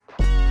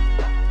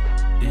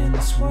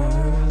this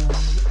world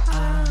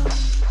I'll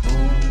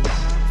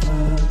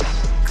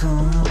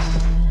overcome.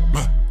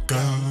 My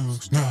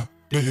God's not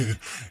dead,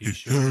 he's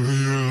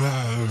surely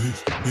alive.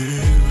 He's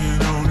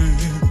living on the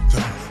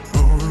inside,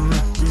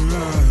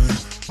 overrecognize.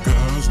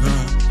 God's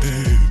not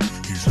dead,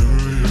 he's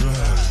surely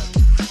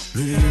alive.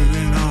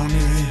 Living on the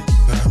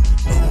inside,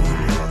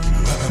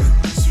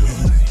 overrecognize.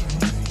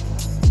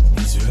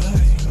 He's right.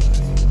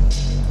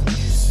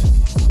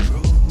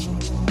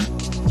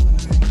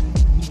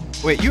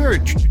 Wait, you were a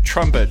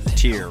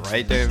trumpeter,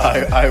 right, Dave?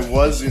 I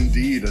was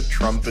indeed a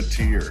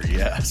trumpeter,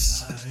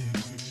 yes.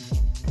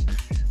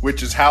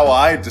 Which is how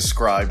I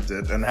described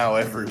it and how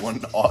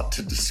everyone ought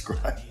to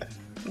describe it.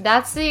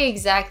 That's the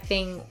exact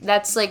thing.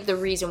 That's like the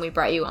reason we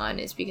brought you on,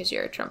 is because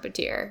you're a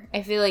trumpeter.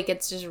 I feel like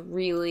it's just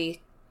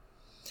really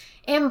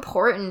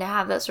important to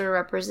have that sort of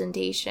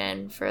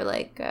representation for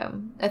like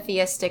a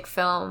theistic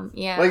film.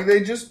 Yeah. Like they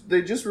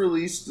just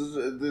released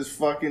this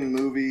fucking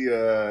movie,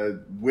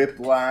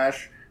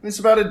 Whiplash, and it's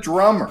about a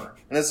drummer.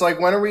 And it's like,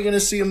 when are we going to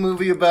see a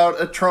movie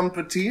about a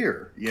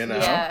trumpeter, you know?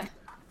 Yeah.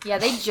 Yeah,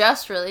 they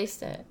just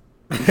released it.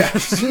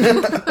 Yes.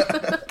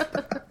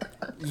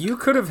 You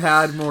could have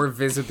had more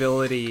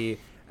visibility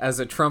as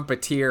a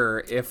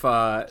trumpeter if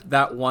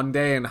that one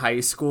day in high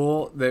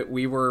school that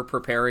we were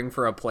preparing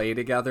for a play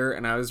together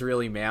and I was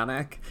really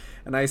manic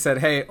and I said,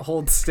 hey,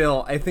 hold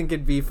still, I think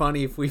it'd be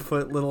funny if we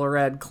put little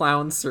red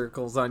clown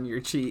circles on your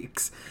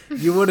cheeks.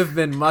 You would have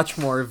been much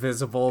more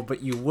visible,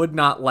 but you would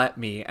not let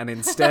me, and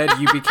instead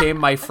you became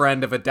my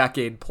friend of a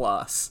decade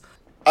plus.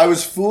 I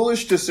was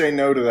foolish to say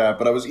no to that,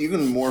 but I was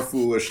even more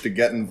foolish to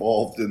get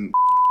involved in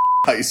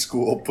high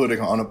school putting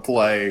on a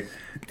play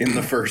in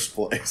the first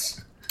place.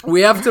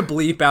 We have to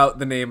bleep out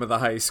the name of the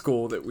high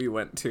school that we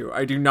went to.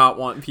 I do not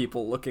want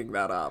people looking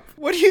that up.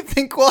 What do you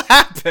think will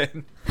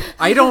happen?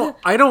 I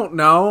don't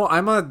know.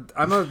 I'm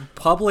a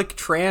public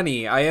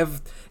tranny.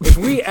 If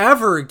we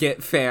ever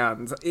get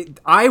fans,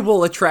 I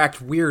will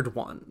attract weird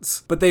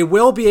ones, but they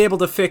will be able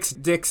to fix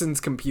Dixon's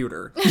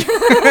computer.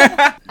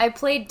 I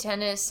played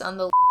tennis on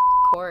the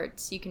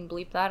courts. You can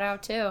bleep that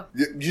out too.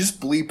 You just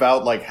bleep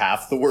out like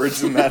half the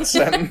words in that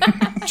sentence.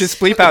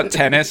 Just bleep out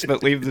tennis,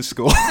 but leave the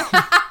school.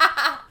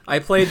 I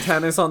played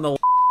tennis on the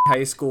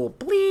high school.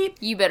 Bleep.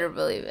 You better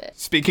believe it.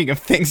 Speaking of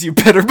things you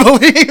better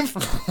believe.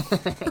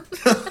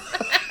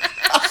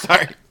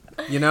 Sorry.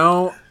 You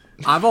know,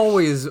 I've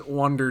always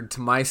wondered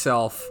to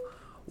myself,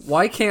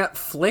 why can't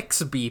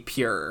flicks be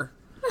pure?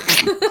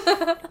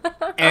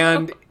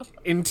 And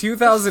in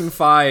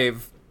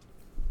 2005,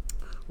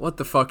 what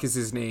the fuck is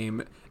his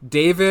name?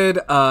 David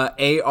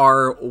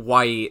A.R.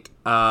 White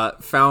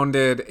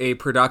founded a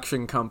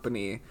production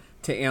company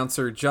to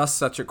answer just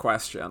such a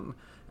question.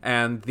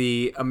 And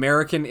the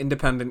American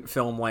independent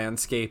film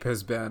landscape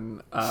has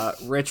been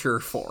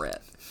richer for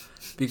it.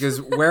 Because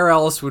where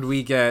else would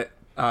we get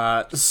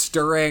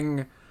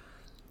stirring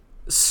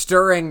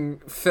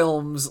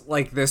films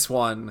like this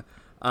one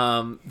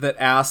that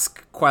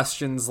ask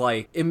questions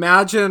like,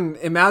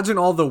 imagine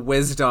all the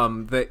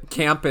wisdom that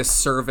campus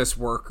service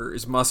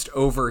workers must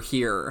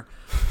overhear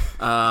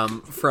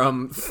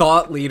from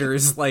thought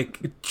leaders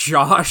like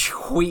Josh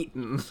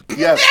Wheaton.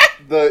 Yes,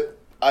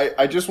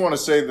 I just want to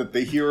say that the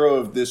hero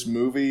of this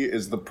movie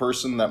is the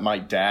person that my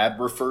dad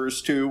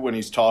refers to when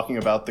he's talking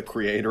about the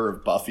creator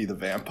of Buffy the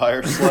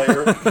Vampire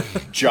Slayer,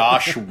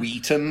 Josh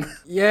Wheaton.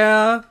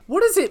 Yeah.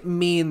 What does it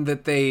mean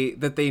that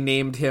they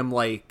named him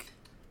like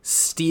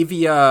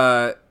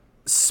Stevia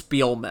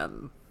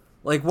Spielman?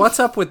 Like, what's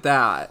up with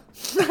that?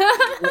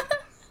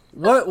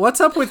 What's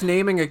up with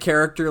naming a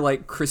character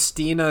like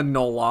Christina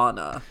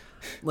Nolana?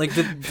 Like,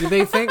 do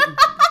they think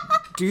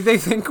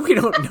we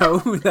don't know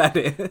who that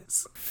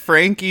is?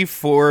 Frankie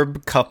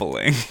Forb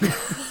coupling.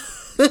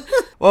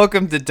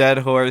 Welcome to Dead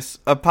Horse,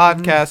 a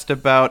podcast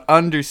about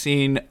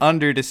underseen,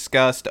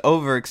 underdiscussed,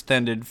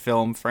 overextended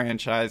film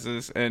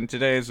franchises. And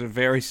today is a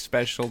very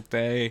special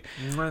day.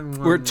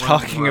 We're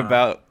talking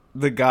about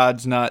the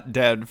God's Not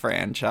Dead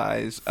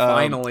franchise.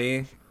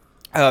 Finally.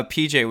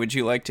 PJ, would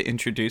you like to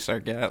introduce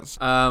our guest?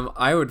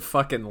 I would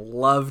fucking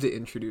love to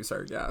introduce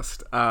our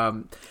guest.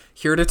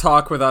 Here to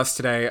talk with us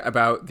today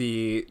about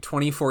the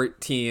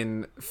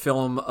 2014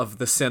 film of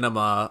the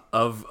cinema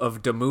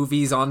of the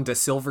movies on the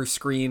silver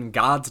screen,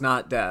 God's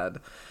Not Dead.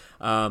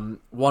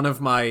 One of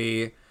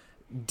my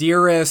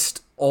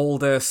dearest,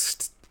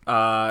 oldest,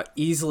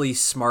 easily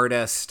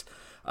smartest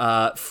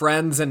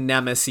friends and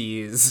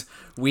nemesis.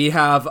 We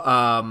have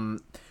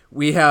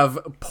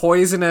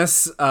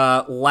poisonous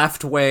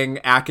left-wing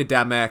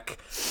academic,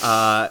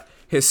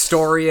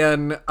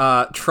 historian,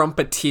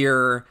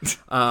 trumpeter,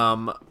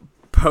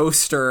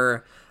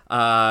 poster.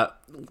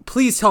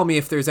 Please tell me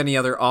if there's any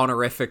other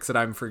honorifics that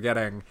I'm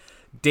forgetting.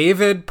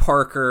 David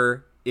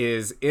Parker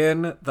is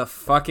in the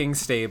fucking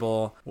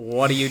stable.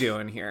 What are you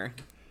doing here?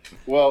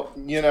 Well,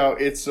 you know,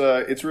 it's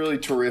really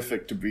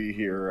terrific to be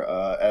here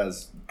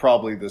as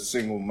probably the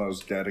single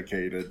most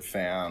dedicated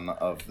fan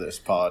of this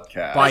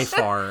podcast. By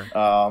far.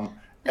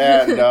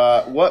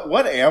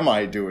 What am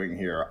I doing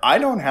here? I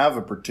don't have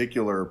a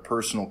particular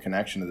personal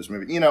connection to this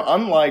movie. You know,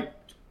 unlike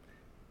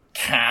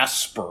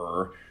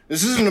Casper.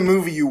 This isn't a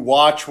movie you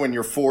watch when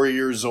you're 4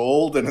 years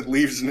old and it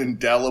leaves an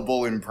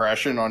indelible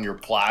impression on your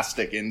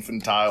plastic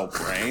infantile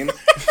brain.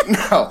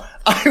 No,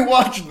 I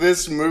watched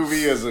this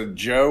movie as a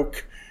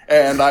joke,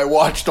 and I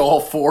watched all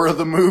 4 of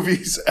the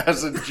movies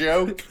as a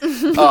joke.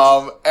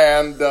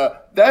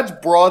 That's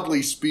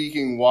broadly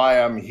speaking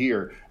why I'm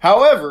here.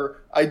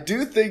 However, I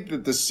do think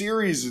that the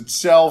series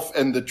itself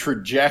and the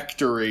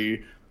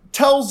trajectory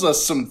tells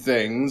us some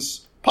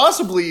things,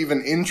 possibly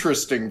even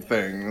interesting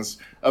things,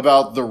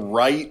 about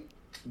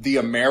the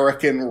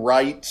American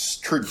right's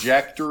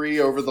trajectory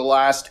over the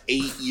last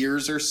 8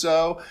 years or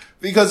so.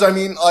 Because, I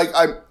mean, like,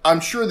 I'm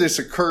sure this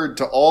occurred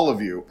to all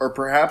of you, or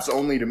perhaps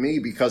only to me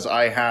because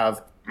I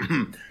have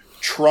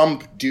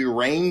Trump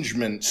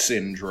derangement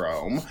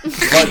syndrome.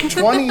 But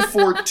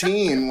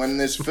 2014, when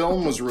this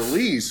film was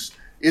released,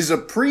 is a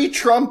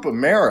pre-Trump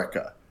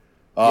America.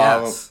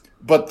 Yes.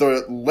 But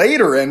the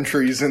later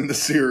entries in the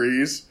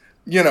series,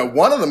 you know,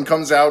 one of them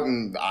comes out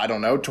in, I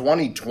don't know,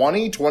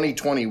 2020,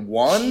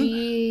 2021.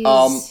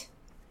 Jeez.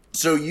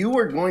 So you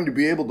are going to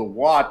be able to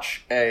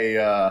watch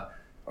a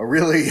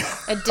really...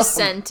 A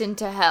descent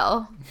into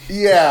hell.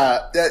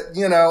 Yeah, that,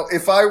 you know,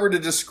 if I were to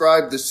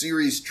describe the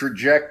series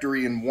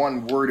trajectory in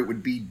one word, it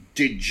would be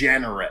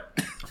degenerate.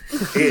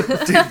 It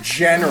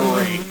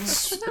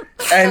degenerates.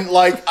 And,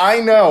 like, I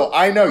know,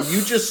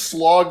 you just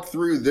slogged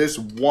through this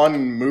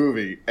one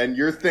movie, and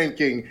you're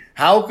thinking,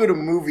 how could a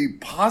movie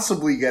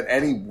possibly get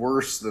any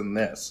worse than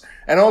this?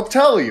 And I'll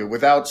tell you,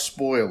 without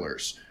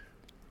spoilers,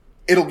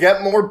 it'll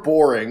get more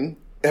boring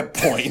at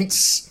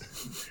points.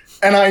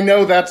 And I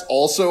know that's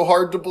also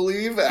hard to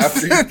believe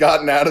after you've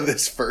gotten out of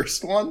this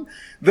first one.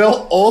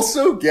 They'll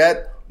also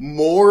get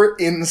more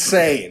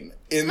insane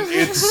in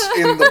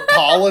the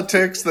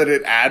politics that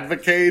it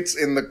advocates,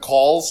 in the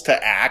calls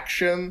to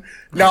action.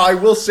 Now, I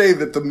will say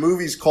that the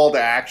movie's call to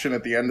action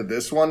at the end of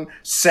this one,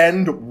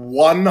 send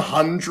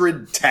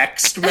 100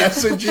 text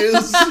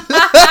messages,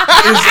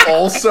 is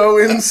also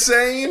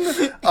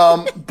insane.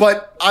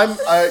 But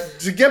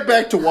to get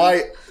back to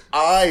why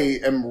I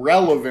am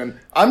relevant,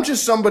 I'm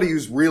just somebody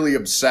who's really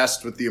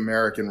obsessed with the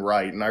American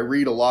right, and I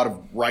read a lot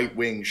of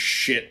right-wing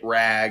shit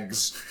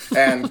rags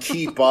and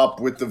keep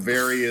up with the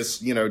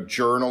various, you know,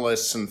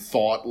 journalists and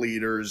thought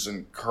leaders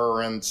and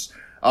currents.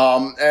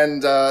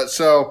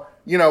 So,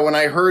 you know, when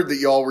I heard that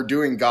y'all were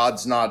doing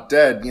God's Not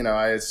Dead, you know,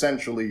 I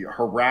essentially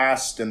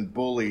harassed and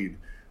bullied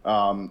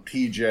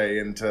PJ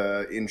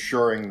into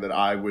ensuring that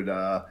I would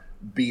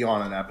be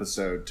on an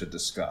episode to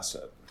discuss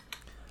it.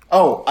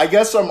 Oh, I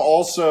guess I'm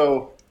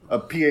also a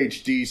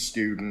PhD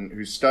student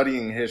who's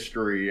studying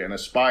history and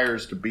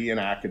aspires to be an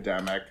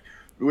academic,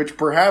 which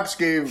perhaps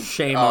gave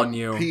Shame on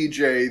you.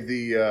 PJ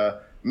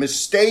the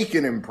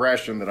mistaken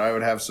impression that I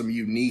would have some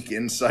unique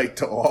insight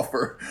to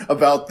offer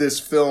about this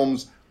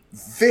film's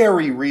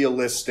very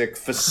realistic,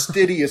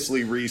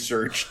 fastidiously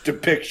researched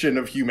depiction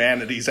of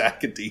humanities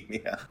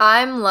academia.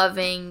 I'm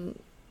loving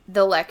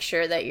the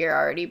lecture that you're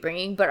already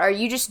bringing, but are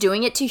you just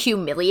doing it to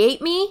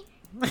humiliate me?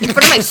 In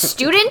front of my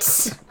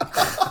students?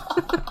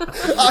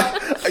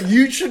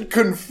 You should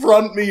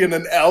confront me in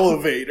an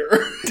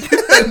elevator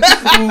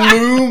and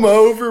loom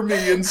over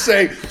me and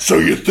say, "So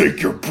you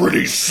think you're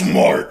pretty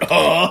smart,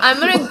 huh?" I'm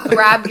gonna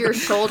grab your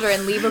shoulder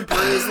and leave a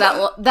bruise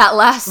that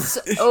lasts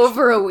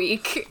over a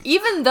week,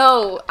 even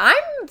though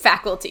I'm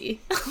faculty.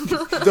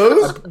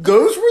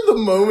 Those were the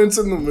moments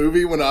in the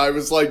movie when I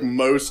was like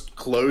most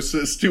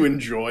closest to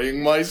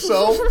enjoying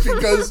myself,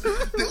 because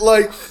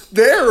like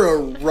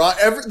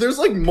there's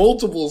like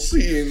multiple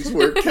scenes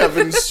where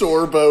Kevin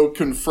Sorbo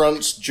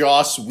confronts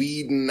Joss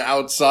Whedon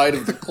outside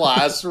of the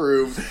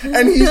classroom,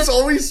 and he's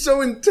always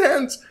so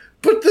intense,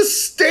 but the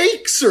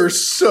stakes are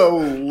so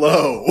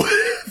low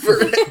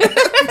for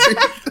everything.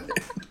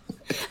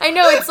 I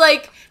know, it's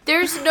like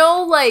there's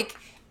no like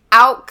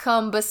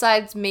outcome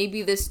besides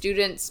maybe the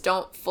students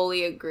don't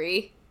fully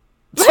agree.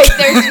 Like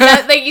there's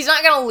like he's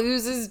not gonna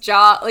lose his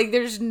job. Like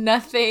there's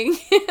nothing.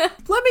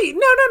 Let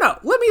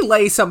me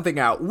lay something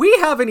out. We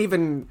haven't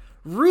even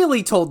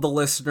really told the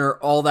listener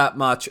all that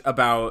much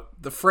about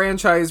the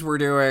franchise we're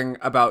doing,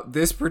 about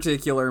this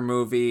particular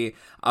movie,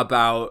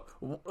 about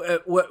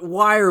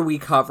why are we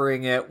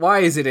covering it, why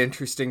is it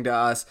interesting to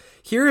us.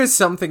 Here is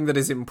something that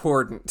is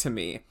important to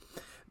me.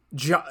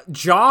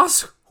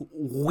 Joss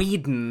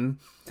Whedon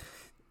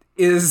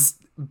is,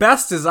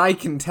 best as I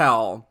can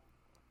tell,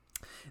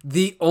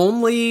 the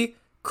only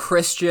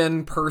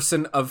Christian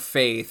person of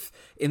faith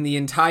in the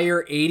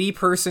entire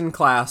 80-person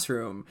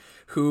classroom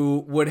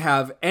who would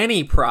have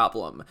any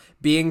problem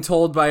being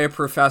told by a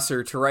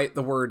professor to write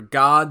the word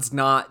 "God's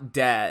not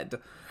dead"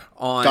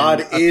 on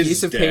a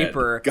piece of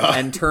paper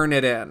and turn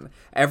it in.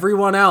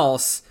 Everyone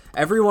else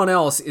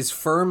is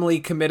firmly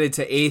committed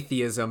to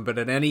atheism, but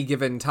at any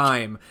given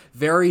time,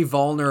 very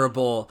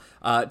vulnerable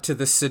to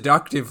the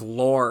seductive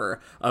lure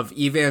of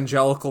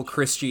evangelical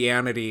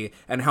Christianity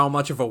and how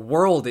much of a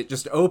world it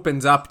just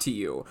opens up to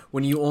you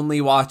when you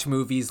only watch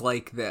movies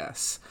like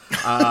this.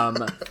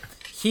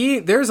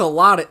 there's a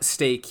lot at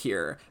stake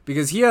here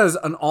because he has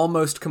an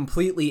almost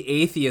completely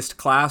atheist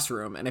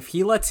classroom, and if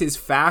he lets his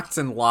facts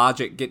and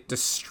logic get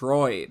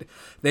destroyed,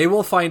 they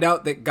will find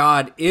out that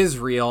God is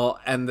real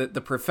and that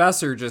the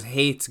professor just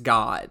hates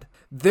God.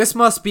 This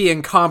must be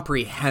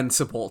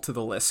incomprehensible to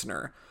the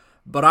listener,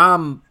 but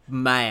I'm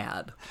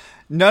mad.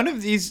 None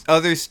of these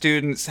other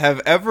students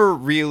have ever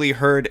really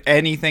heard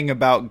anything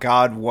about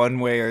God one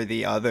way or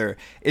the other.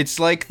 It's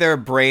like their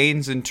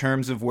brains, in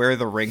terms of where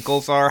the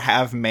wrinkles are,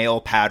 have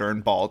male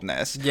pattern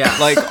baldness. Yeah.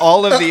 Like,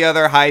 all of the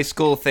other high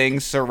school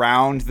things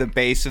surround the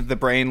base of the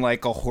brain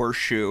like a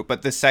horseshoe,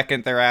 but the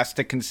second they're asked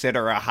to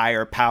consider a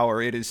higher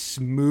power, it is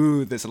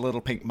smooth as a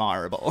little pink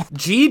marble.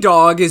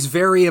 G-Dog is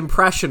very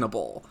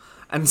impressionable,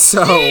 and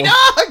so...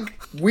 G-Dog!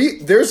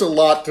 There's a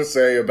lot to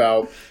say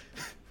about...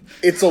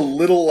 It's a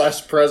little less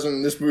present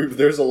in this movie.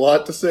 There's a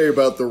lot to say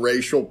about the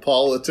racial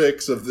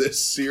politics of this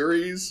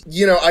series.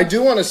 You know, I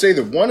do want to say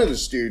that one of the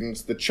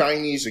students, the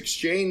Chinese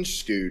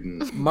exchange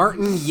student...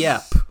 Martin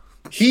Yep.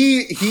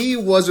 He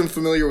wasn't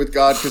familiar with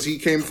God because he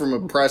came from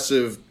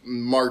oppressive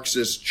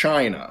Marxist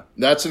China.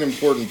 That's an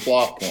important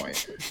plot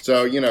point.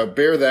 So, you know,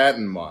 bear that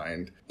in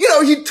mind. You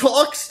know, he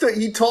talks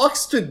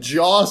to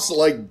Joss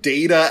like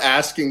Data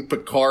asking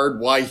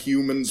Picard why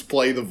humans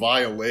play the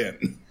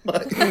violin.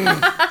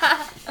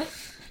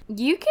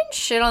 You can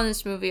shit on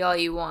this movie all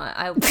you want.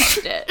 I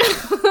loved it.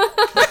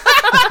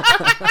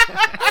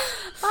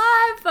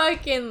 I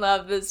fucking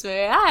love this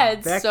movie. I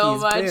had so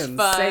much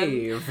fun.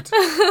 Saved.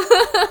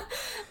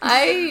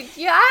 I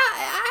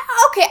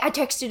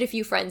texted a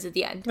few friends at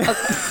the end.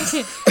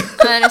 Okay. I'm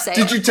gonna say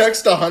Did you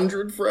text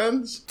 100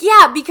 friends?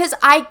 Yeah, because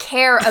I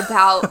care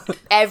about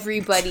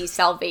everybody's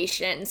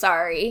salvation.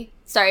 Sorry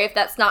if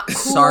that's not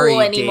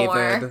cool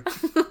anymore.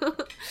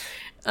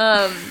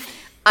 David.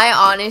 I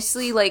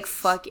honestly, like,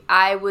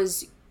 I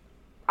was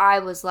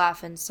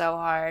laughing so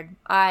hard.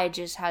 I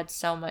just had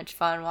so much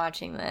fun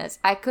watching this.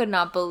 I could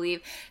not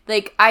believe,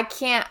 like, I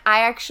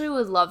actually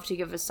would love to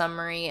give a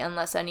summary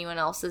unless anyone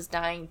else is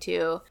dying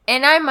to.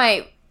 And I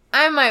might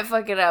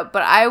fuck it up,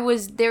 but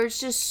there's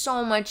just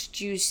so much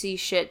juicy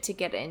shit to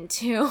get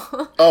into.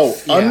 Oh,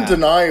 yeah.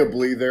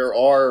 Undeniably, there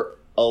are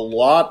a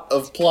lot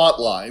of plot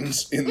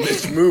lines in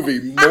this movie,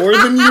 more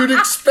than you'd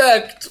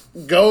expect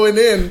going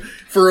in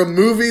for a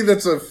movie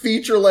that's a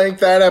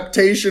feature-length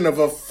adaptation of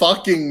a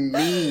fucking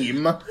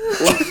meme.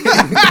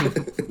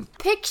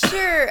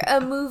 Picture a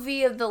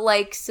movie of the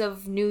likes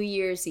of New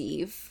Year's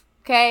Eve,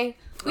 okay?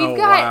 We've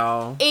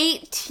got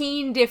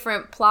 18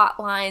 different plot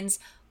lines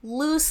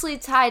loosely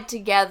tied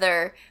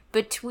together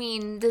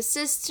between the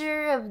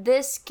sister of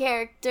this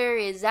character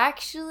is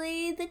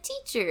actually the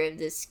teacher of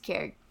this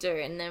character,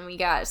 and then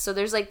so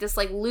there's like this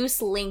like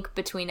loose link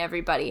between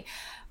everybody.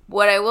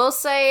 What I will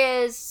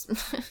say is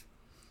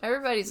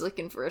everybody's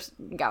looking for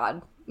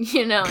God,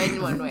 you know,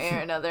 in one way or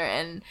another,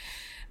 and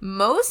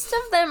most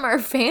of them are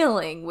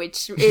failing,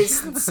 which is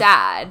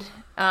sad.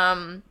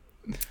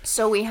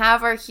 So we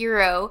have our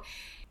hero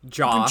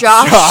Josh.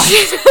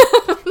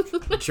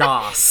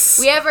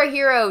 We have our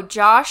hero,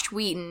 Josh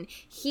Wheaton.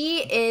 He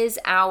is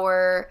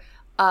our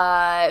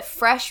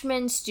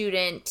freshman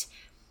student,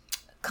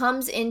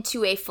 comes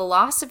into a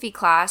philosophy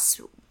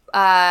class.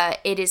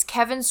 It is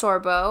Kevin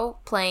Sorbo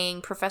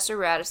playing Professor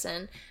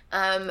Radisson,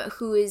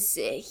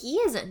 he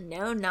is a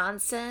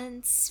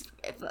no-nonsense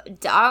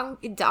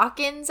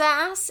Dawkins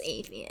ass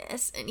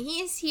atheist, and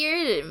he's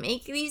here to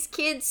make these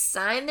kids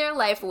sign their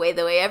life away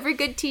the way every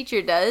good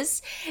teacher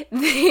does.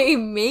 They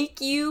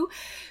make you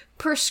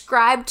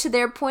prescribe to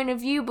their point of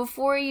view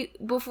before you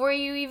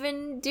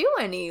even do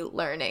any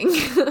learning.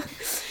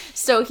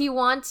 So he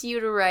wants you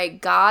to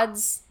write God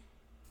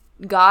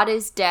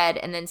is dead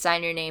and then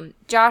sign your name.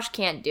 Josh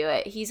can't do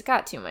it. He's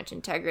got too much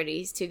integrity.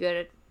 He's too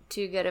good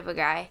of a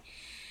guy.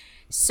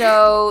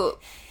 So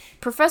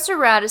Professor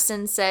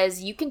Radisson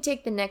says you can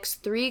take the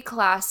next 3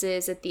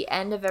 classes. At the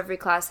end of every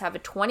class, have a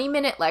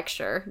 20-minute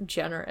lecture,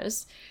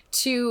 generous,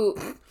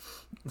 to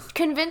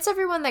convince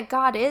everyone that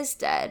God is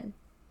dead.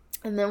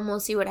 And then we'll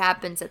see what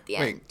happens at the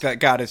end. Wait, that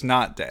God is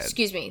not dead.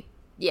 Excuse me.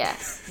 Yeah,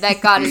 that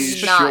God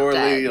is not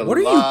dead. Alive. What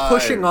are you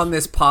pushing on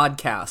this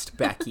podcast,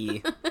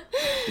 Becky?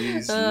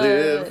 He's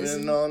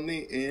living on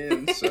the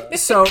inside.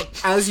 So,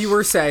 as you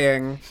were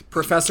saying,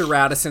 Professor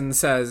Radisson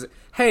says,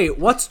 hey,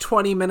 what's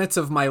 20 minutes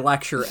of my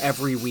lecture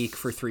every week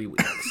for 3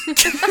 weeks?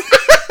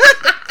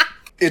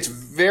 It's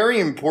very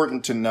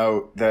important to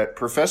note that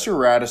Professor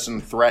Radisson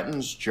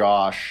threatens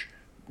Josh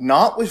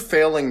not with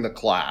failing the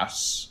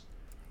class,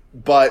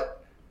 but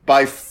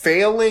by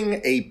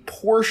failing a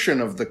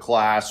portion of the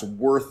class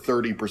worth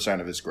 30%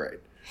 of his grade.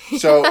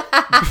 So,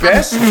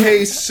 best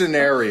case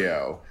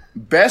scenario,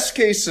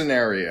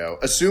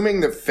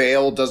 assuming that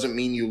fail doesn't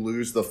mean you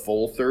lose the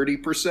full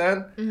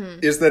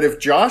 30%, is that if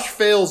Josh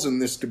fails in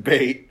this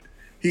debate,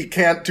 he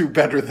can't do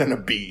better than a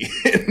B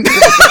in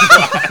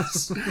the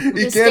class.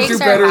 He can't do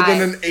better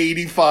than an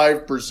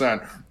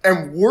 85%.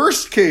 And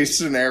worst case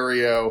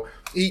scenario,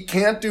 he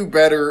can't do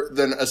better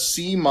than a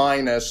C-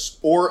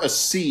 or a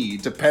C,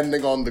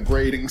 depending on the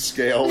grading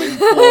scale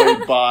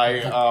employed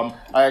by,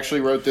 I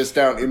actually wrote this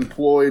down,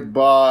 employed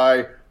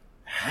by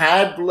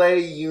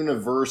Hadley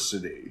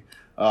University,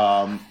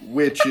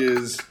 which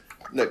is,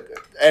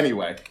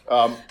 anyway,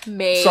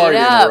 Made sorry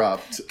up. to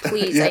interrupt.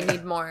 Please, Yeah. I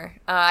need more.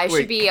 I Wait.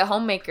 should be a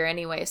homemaker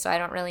anyway, so I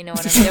don't really know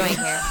what I'm doing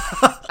here.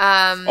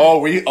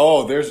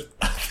 There's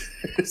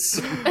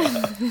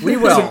some, We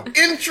will. some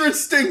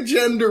interesting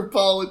gender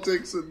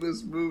politics in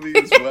this movie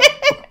as well.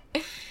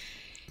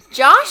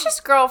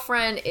 Josh's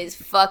girlfriend is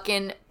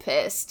fucking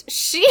pissed.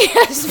 She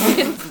has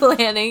been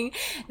planning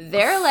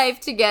their life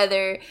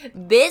together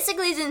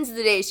basically since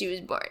the day she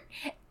was born.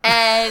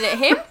 And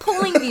him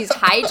pulling these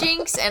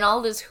hijinks and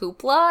all this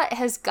hoopla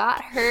has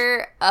got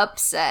her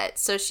upset.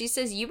 So she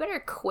says, "You better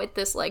quit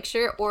this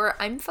lecture or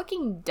I'm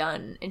fucking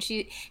done." And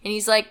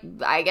he's like,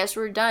 "I guess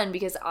we're done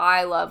because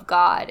I love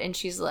God." And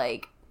she's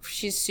like,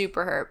 she's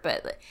super hurt,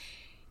 but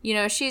you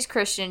know, she's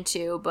Christian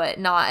too, but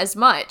not as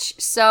much.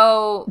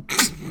 So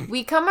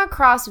we come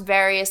across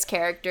various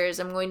characters.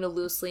 I'm going to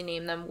loosely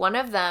name them. One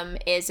of them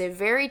is a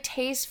very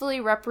tastefully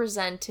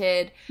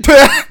represented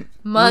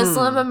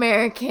Muslim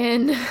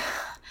American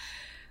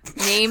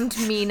named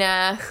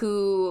Mina,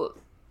 who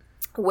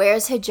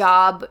wears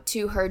hijab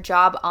to her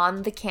job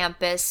on the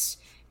campus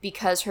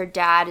because her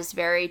dad is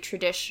very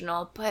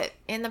traditional, but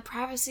in the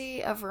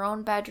privacy of her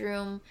own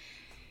bedroom,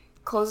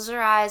 closes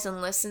her eyes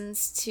and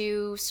listens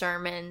to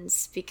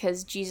sermons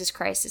because Jesus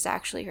Christ is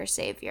actually her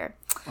savior.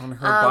 On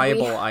her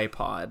Bible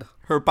iPod.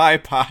 Her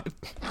bipod.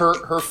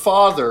 Her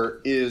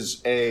father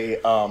is a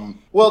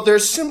well,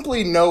 there's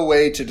simply no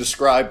way to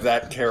describe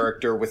that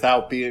character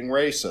without being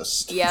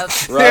racist. Yep.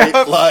 Right?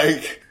 Yep.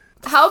 Like,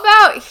 How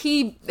about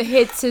he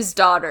hits his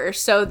daughter,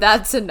 so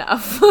that's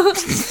enough.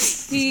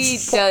 He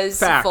does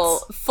Facts.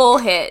 a full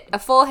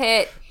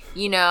hit,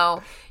 you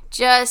know,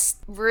 just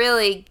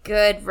really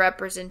good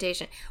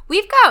representation.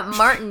 We've got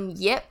Martin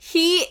Yip.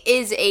 He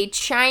is a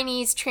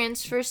Chinese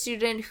transfer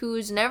student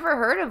who's never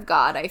heard of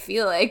God, I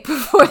feel like,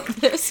 before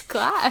this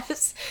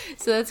class.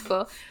 So that's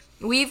cool.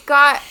 We've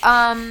got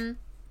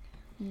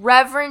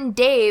Reverend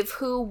Dave,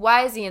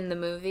 why is he in the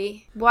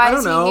movie? Why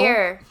is he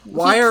here?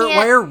 Why He are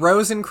can't-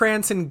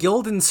 Rosencrantz and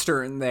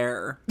Guildenstern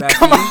there?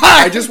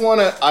 I just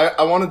want to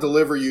I want to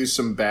deliver you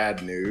some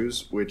bad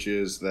news, which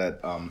is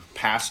that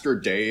Pastor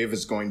Dave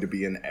is going to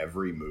be in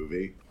every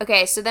movie.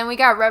 Okay, so then we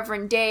got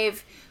Reverend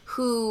Dave,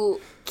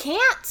 who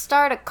can't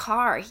start a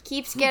car. He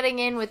keeps getting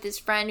in with his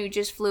friend who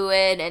just flew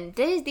in, and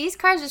these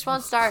cars just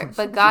won't start,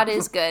 but God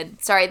is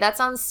good. Sorry, that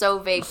sounds so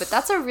vague, but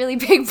that's a really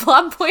big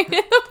plot point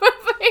in the movie.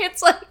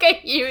 It's like a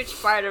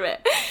huge part of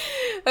it.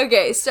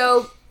 Okay,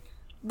 so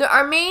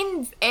our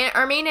main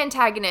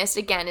antagonist,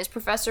 again, is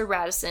Professor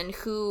Radisson,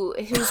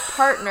 whose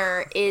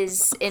partner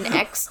is an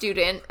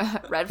ex-student,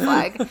 red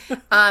flag,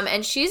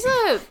 and she's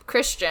a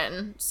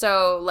Christian,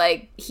 so,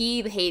 like,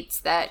 he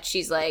hates that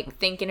she's, like,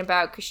 thinking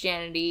about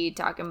Christianity,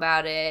 talking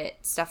about it,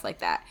 stuff like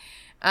that.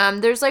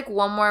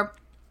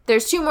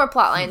 There's two more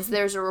plot lines.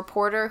 There's a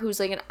reporter who's,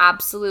 like, an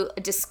absolute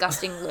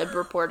disgusting lib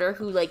reporter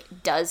who, like,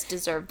 does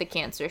deserve the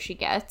cancer she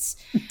gets.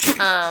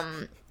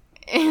 And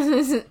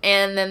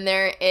then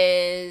there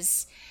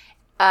is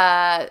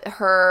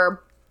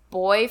her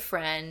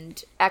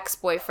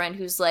ex-boyfriend,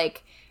 who's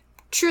like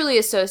truly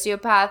a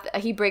sociopath.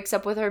 He breaks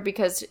up with her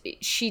because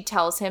she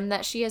tells him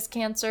that she has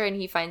cancer and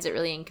he finds it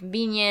really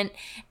inconvenient.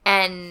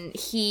 And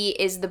he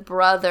is the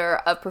brother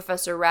of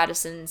Professor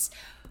Radisson's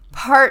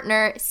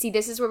partner. See,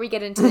 this is where we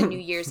get into the New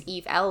Year's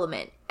Eve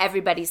element.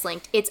 Everybody's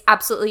linked. It's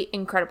absolutely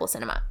incredible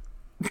cinema.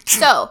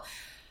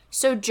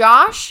 So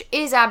Josh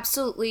is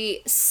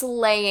absolutely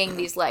slaying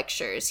these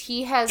lectures.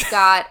 He has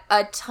got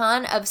a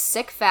ton of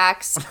sick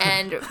facts,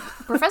 and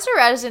Professor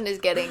Radisson is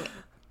getting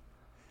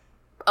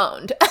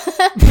owned.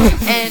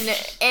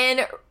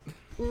 and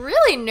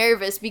really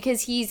nervous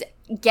because he's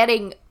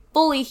getting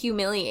fully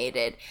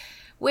humiliated,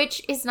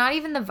 which is not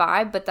even the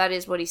vibe, but that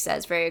is what he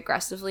says very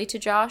aggressively to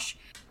Josh.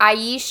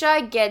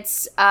 Aisha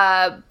gets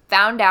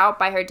found out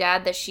by her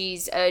dad that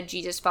she's a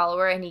Jesus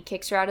follower, and he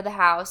kicks her out of the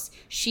house.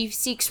 She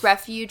seeks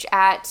refuge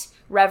at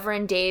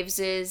Reverend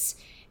Daves's,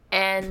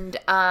 and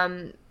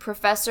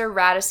Professor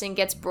Radisson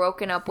gets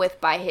broken up with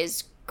by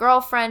his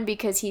girlfriend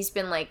because he's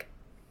been like,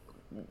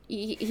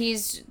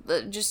 he's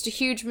just a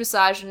huge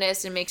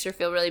misogynist and makes her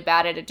feel really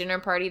bad at a dinner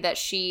party that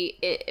she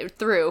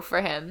threw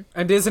for him.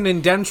 And is an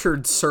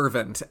indentured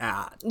servant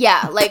at.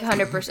 Yeah, like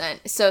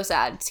 100%. So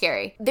sad.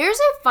 Scary. There's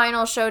a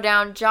final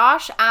showdown.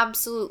 Josh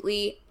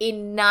absolutely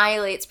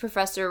annihilates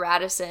Professor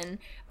Radisson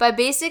by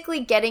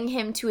basically getting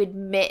him to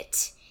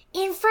admit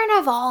in front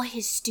of all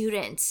his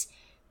students,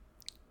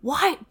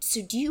 "Why?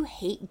 So do you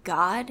hate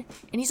God?"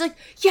 And he's like,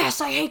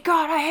 "Yes, I hate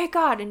God. I hate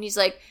God." And he's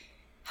like,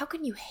 "How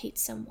can you hate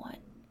someone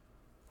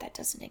that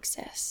doesn't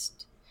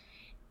exist?"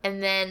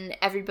 And then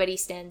everybody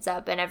stands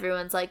up and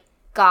everyone's like,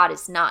 "God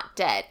is not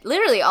dead."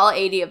 Literally all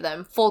 80 of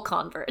them, full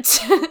converts.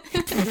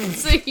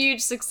 It's a huge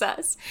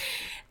success.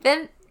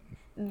 Then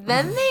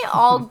they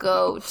all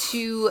go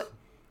to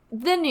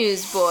the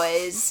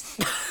Newsboys.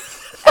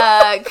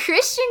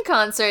 Christian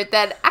concert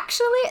that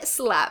actually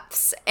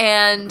slaps,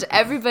 and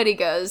everybody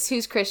goes.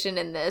 Who's Christian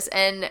in this?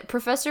 And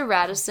Professor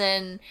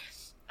Radisson,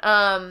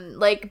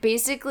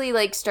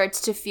 basically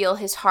starts to feel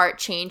his heart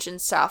change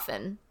and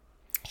soften.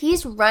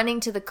 He's running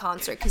to the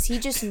concert because he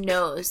just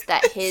knows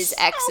that his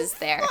ex is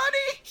there.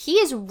 Funny. He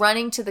is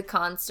running to the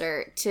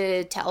concert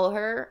to tell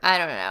her. I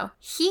don't know.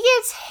 He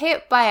gets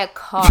hit by a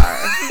car,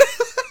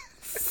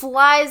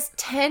 flies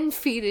 10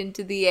 feet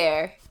into the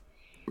air.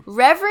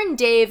 Reverend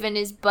Dave and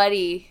his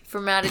buddy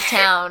from out of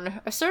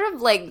town are sort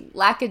of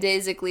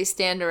lackadaisically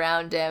stand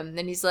around him.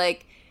 And he's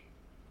like,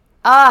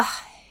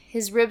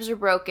 his ribs are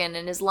broken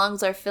and his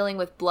lungs are filling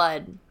with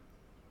blood.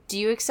 Do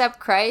you accept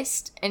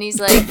Christ? And he's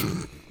like,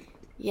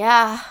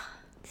 yeah.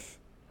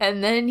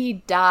 And then he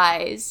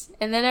dies.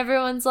 And then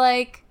everyone's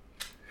like,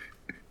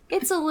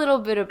 it's a little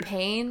bit of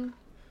pain,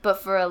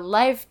 but for a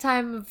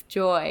lifetime of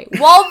joy.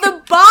 While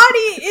the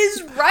body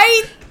is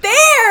right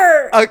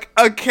there!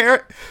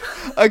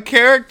 A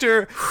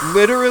character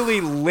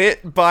literally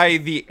lit by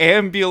the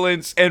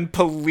ambulance and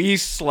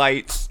police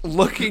lights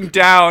looking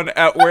down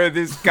at where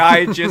this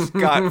guy just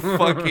got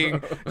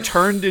fucking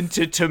turned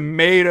into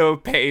tomato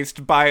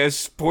paste by a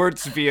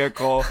sports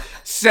vehicle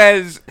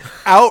says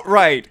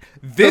outright,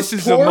 this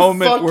is a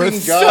moment worth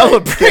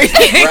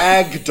celebrating.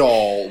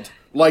 Ragdolled.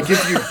 Like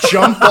if you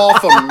jump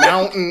off a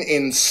mountain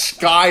in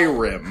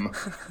Skyrim.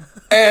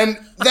 And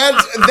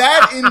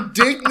that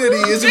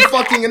indignity isn't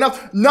fucking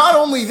enough. Not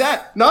only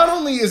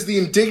is the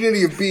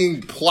indignity of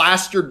being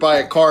plastered by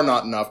a car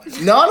not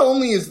enough, not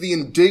only is the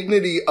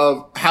indignity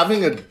of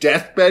having a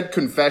deathbed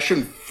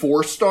confession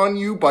forced on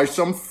you by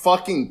some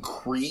fucking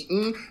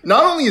cretin,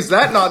 not only is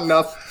that not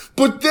enough,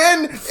 but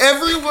then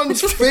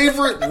everyone's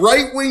favorite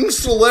right-wing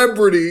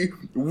celebrity,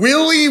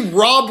 Willie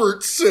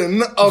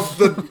Robertson of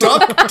the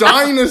Duck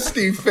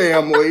Dynasty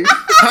family,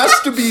 has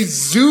to be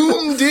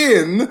zoomed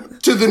in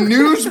to the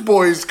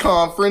Newsboys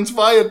conference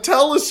via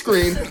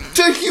telescreen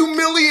to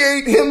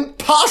humiliate him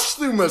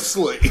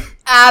posthumously.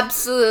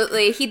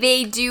 Absolutely.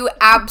 They do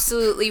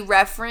absolutely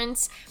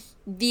reference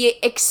the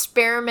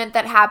experiment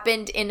that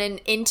happened in an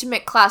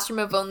intimate classroom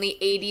of only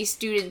 80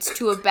 students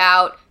to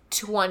about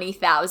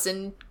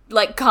 20,000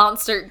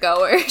 concert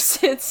goers.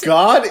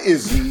 God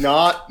is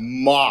not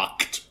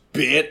mocked,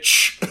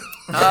 bitch.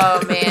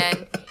 Oh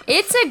man,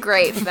 it's a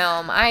great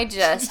film. I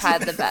just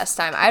had the best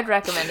time. I'd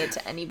recommend it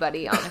to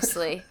anybody,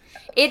 honestly.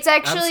 It's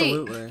actually,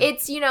 Absolutely.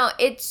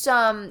 it's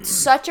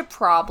such a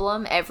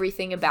problem.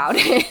 Everything about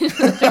it,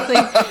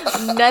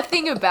 literally,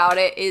 nothing about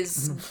it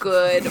is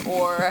good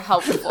or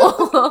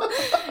helpful,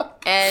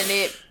 and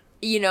it.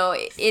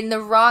 In the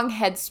wrong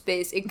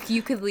headspace,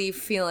 you could leave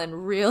feeling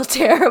real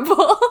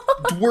terrible.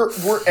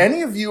 Were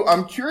any of you,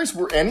 I'm curious,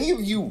 were any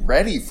of you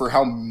ready for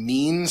how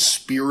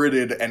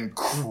mean-spirited and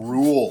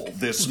cruel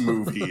this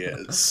movie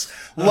is?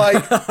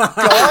 God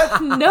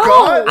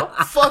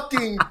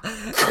fucking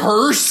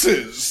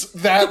curses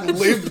that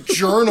lib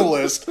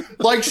journalist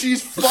like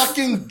she's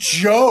fucking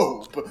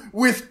Job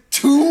with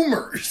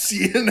tumors,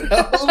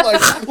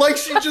 like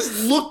she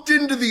just looked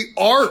into the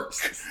ark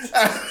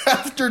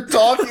after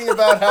talking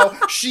about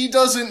how she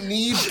doesn't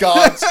need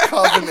God's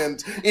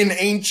covenant in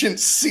ancient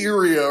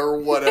Syria or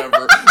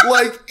whatever.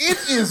 It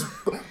is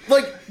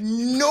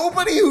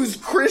nobody who's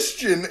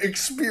Christian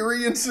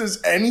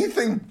experiences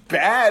anything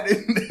bad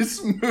in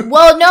this movie.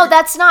 Well, no,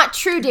 that's not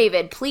true,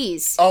 David.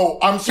 Please. Oh,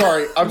 I'm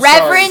sorry.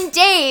 Reverend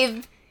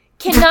Dave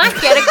cannot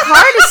get a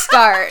car to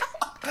start.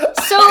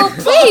 So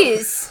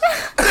please.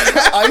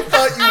 I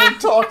thought you were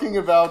talking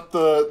about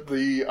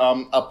the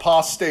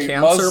apostate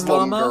Cancer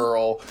Muslim mama?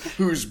 girl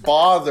whose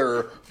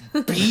father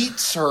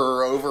beats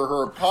her over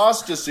her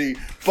apostasy.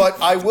 But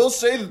I will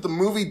say that the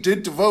movie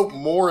did devote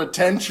more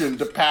attention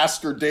to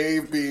Pastor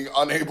Dave being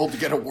unable to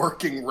get a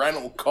working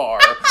rental car.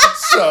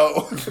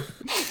 So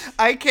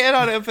I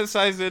cannot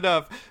emphasize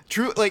enough.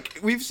 True,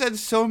 we've said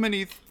so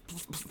many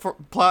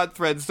plot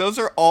threads, those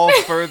are all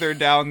further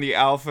down the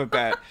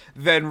alphabet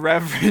than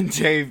Reverend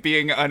Dave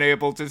being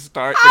unable to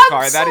start the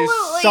car. That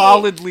is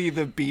solidly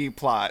the B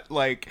plot.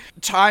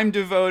 Time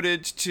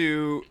devoted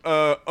to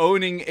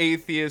owning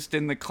atheist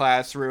in the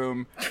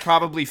classroom,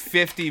 probably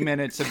 50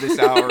 minutes of this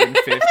hour and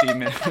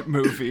 50-minute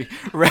movie.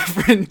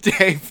 Reverend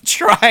Dave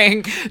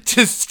trying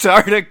to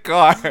start a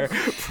car,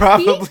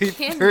 probably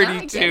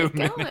 32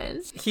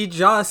 minutes.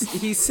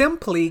 He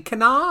simply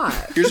cannot.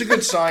 here's a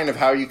good sign of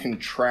how you can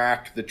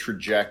track the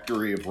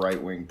trajectory of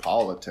right-wing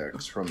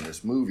politics from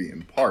this movie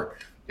in part.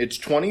 It's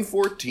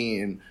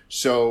 2014,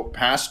 so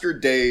Pastor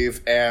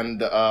Dave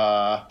and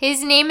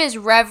His name is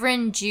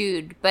Reverend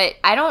Jude, but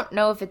I don't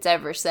know if it's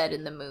ever said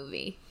in the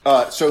movie.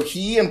 So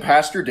he and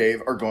Pastor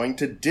Dave are going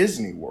to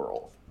Disney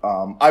World.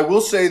 I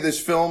will say this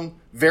film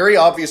very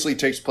obviously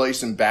takes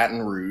place in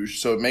Baton Rouge,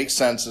 so it makes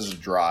sense as a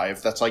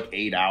drive. That's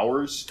 8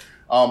 hours.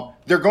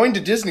 They're going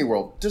to Disney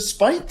World,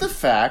 despite the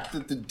fact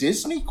that the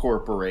Disney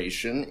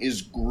Corporation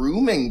is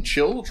grooming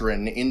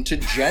children into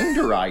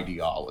gender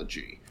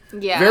ideology.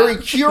 Yeah. Very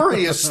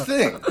curious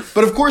thing.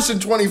 But of course in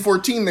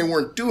 2014 they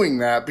weren't doing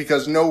that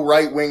because no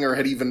right-winger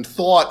had even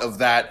thought of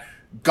that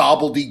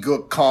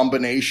gobbledygook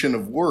combination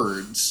of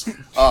words.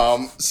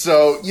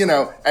 So, you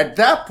know, at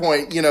that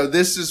point, you know,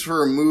 this is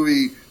for a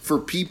movie for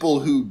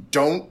people who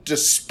don't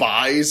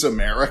despise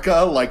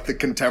America like the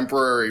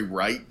contemporary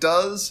right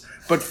does,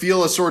 but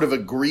feel a sort of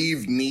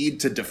aggrieved need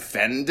to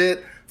defend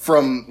it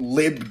from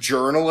lib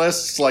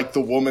journalists like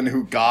the woman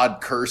who God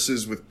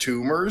curses with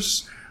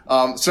tumors.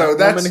 So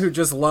that's woman who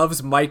just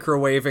loves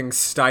microwaving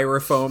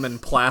styrofoam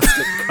and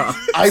plastic cups.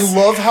 I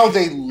love how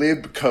they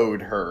lib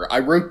code her. I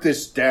wrote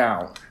this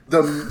down.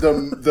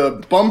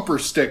 The bumper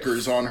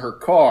stickers on her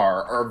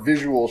car are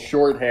visual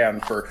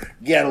shorthand for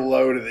 "get a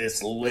load of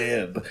this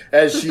lib"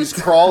 as she's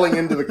crawling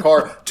into the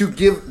car to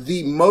give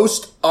the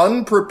most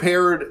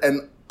unprepared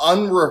and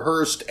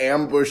unrehearsed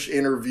ambush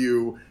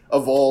interview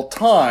of all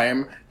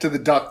time to the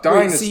Duck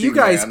Dynasty. So you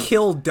guys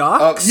kill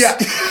ducks? Yeah,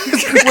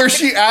 where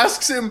she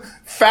asks him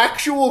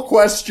factual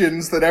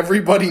questions that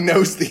everybody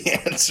knows the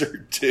answer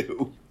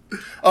to.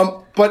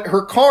 But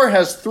her car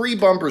has 3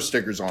 bumper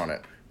stickers on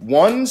it.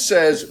 One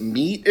says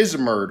 "meat is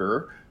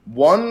murder."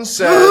 One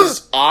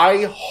says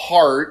 "I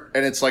heart,"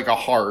 and it's like a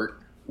heart,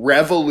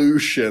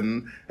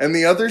 revolution. And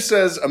the other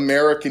says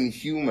 "American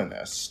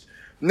humanist."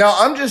 Now,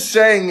 I'm just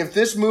saying, if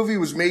this movie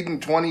was made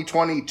in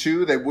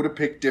 2022, they would have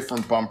picked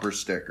different bumper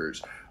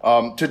stickers.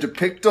 To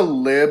depict a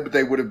lib,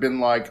 they would have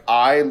been like,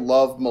 "I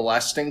love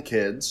molesting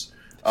kids.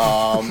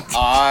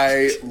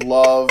 I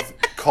love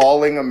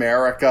calling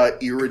America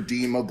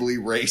irredeemably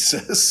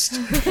racist,"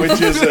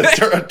 which is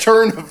a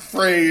turn of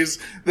phrase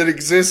that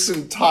exists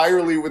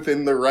entirely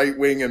within the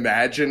right-wing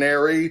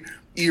imaginary.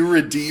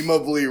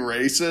 Irredeemably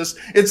racist.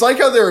 It's like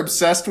how they're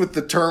obsessed with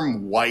the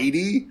term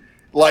whitey.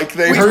 Like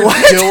they heard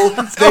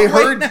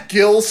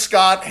Gil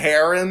Scott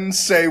Heron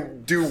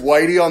do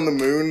Whitey on the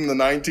Moon in the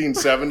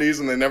 1970s,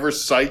 and they never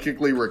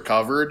psychically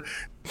recovered.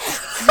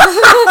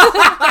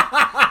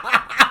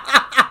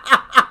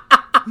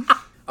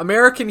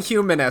 American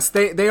humanists.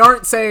 They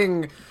aren't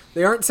saying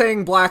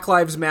Black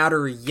Lives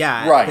Matter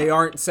yet. Right. They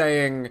aren't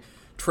saying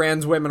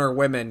trans women are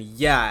women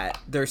yet.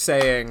 They're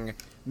saying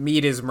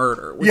meat is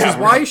murder, which is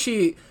why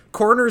she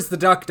corners the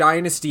Duck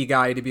Dynasty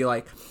guy to be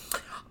like,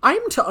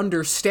 "I'm to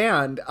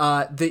understand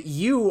that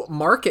you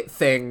market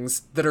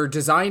things that are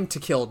designed to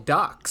kill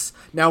ducks.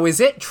 Now,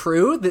 is it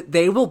true that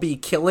they will be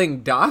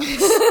killing ducks?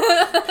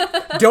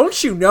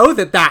 Don't you know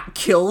that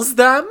kills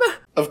them?"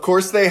 Of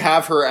course, they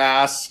have her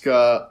ask,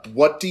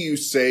 "What do you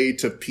say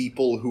to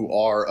people who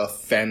are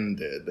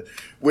offended?"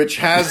 Which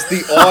has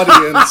the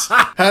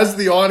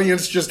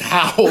audience just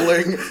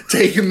howling,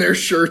 taking their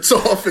shirts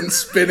off and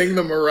spinning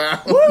them around.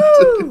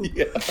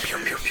 Yeah.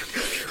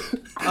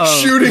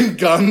 Shooting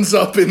guns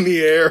up in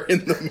the air in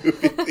the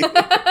movie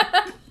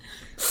theater.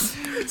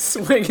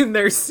 Swinging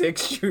their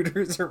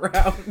 6-shooters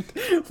around,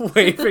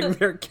 waving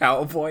their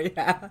cowboy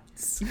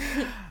hats.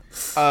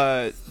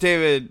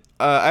 David,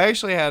 I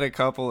actually had a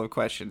couple of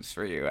questions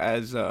for you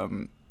as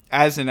an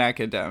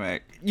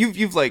academic.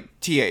 You've like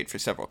TA'd for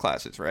several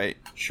classes, right?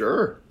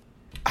 Sure.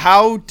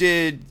 How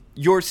did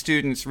your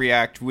students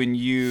react when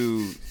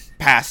you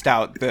passed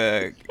out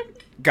the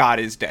 "God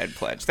is dead"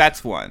 pledge?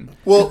 That's one.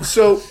 Well,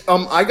 so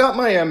I got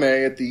my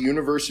MA at the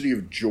University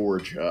of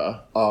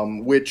Georgia,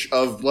 which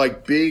of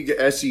like big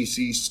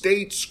SEC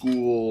state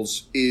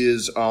schools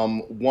is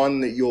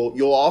one that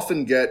you'll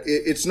often get.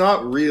 It's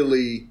not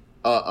really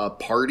a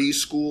party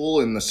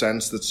school in the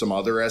sense that some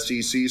other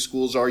SEC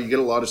schools are. You get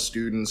a lot of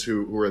students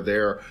who are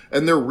there,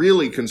 and they're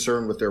really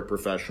concerned with their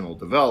professional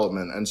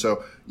development. And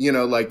so, you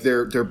know, like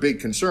their big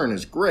concern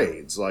is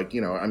grades. Like,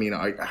 you know, I mean,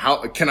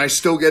 how can I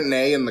still get an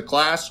A in the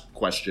class?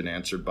 Question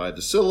answered by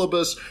the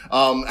syllabus.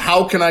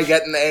 How can I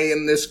get an A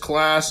in this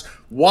class?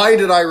 Why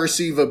did I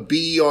receive a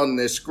B on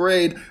this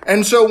grade?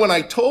 And so when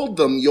I told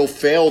them you'll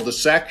fail the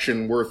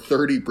section worth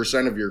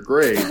 30% of your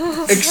grade,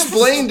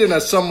 explained in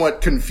a somewhat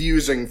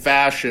confusing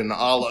fashion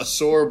a la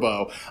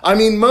Sorbo, I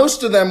mean,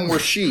 most of them were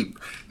sheep.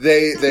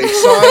 They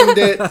signed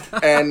it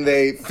and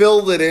they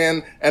filled it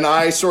in, and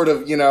I sort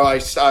of, you know, I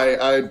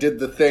did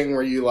the thing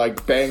where you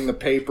like bang the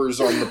papers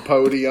on the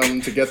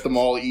podium to get them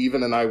all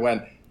even, and I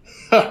went,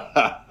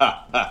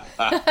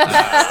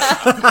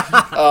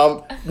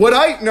 what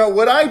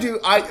I do,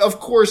 of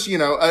course, you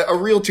know, a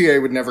real TA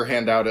would never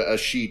hand out a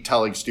sheet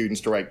telling students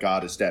to write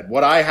 "God is dead."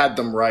 What I had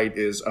them write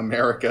is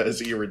 "America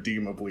is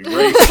irredeemably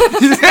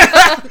racist."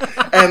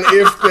 And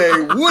if they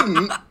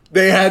wouldn't,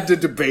 they had to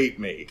debate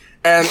me.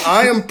 And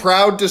I am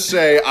proud to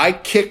say I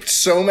kicked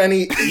so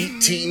many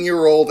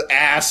 18-year-old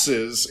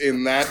asses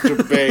in that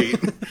debate.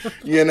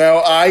 You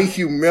know, I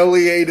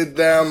humiliated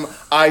them.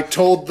 I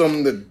told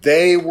them that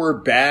they were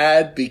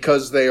bad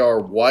because they are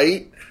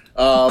white.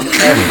 And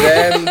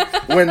then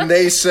when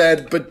they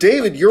said, "But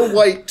David, you're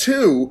white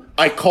too,"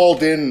 I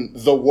called in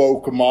the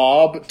woke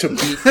mob to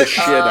beat the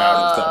shit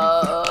out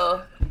of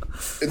them.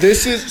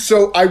 This is,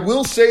 so I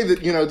will say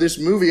that, you know, this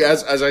movie,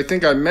 as I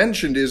think I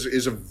mentioned,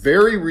 is a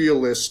very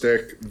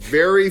realistic,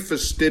 very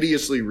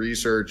fastidiously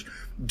researched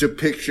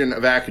depiction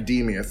of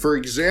academia. For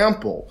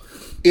example,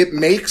 it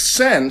makes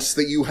sense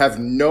that you have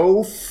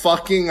no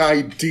fucking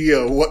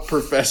idea what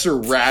Professor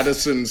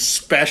Radisson's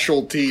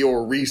specialty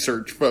or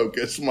research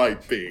focus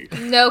might be.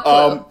 No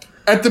clue.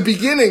 At the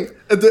beginning,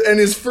 in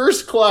his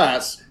first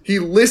class, he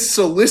lists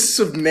a list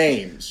of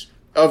names,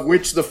 of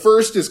which the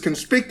first is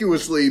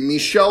conspicuously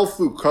Michel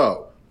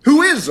Foucault,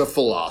 who is a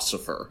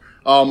philosopher.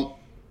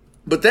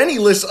 But then he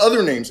lists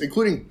other names,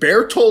 including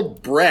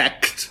Bertolt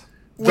Brecht,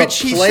 the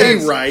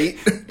playwright.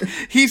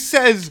 He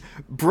says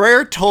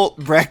Bertolt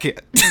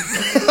Brecht.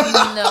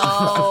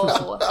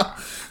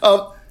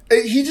 No.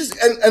 He just,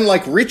 and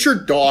like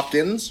Richard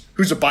Dawkins,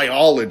 who's a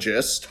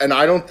biologist, and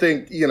I don't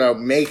think,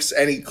 makes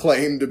any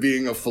claim to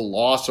being a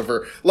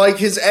philosopher. Like,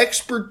 his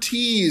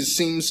expertise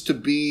seems to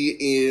be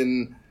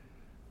in,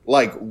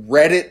 like,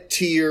 Reddit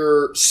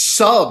tier,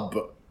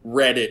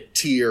 sub-Reddit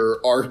tier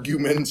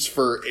arguments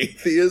for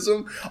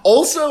atheism.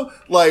 Also,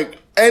 like,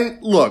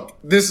 and look,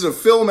 this is a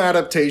film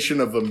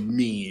adaptation of a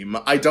meme.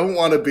 I don't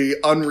want to be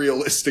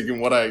unrealistic in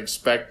what I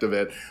expect of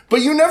it,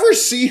 but you never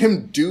see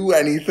him do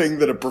anything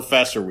that a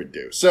professor would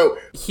do. So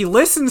he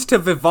listens to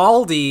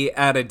Vivaldi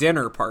at a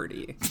dinner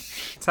party.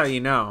 That's how you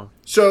know.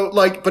 So,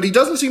 like, but he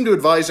doesn't seem to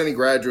advise any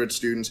graduate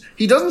students.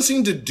 He doesn't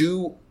seem to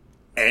do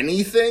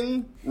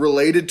anything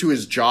related to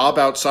his job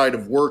outside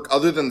of work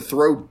other than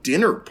throw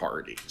dinner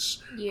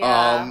parties.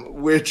 Yeah.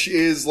 Which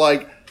is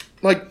like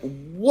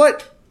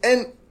what?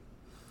 And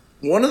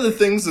one of the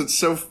things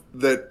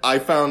that I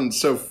found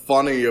so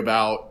funny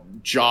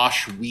about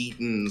Josh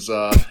Wheaton's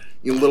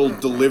little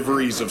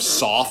deliveries of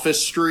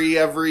sophistry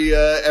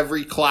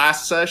every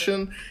class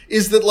session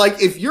is that,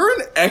 like, if you're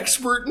an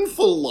expert in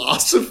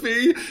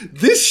philosophy,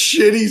 this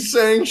shit he's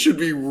saying should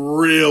be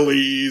really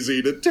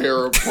easy to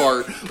tear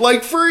apart.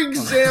 Like, for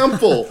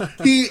example,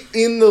 he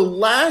in the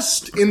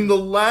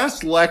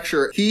last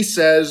lecture he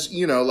says,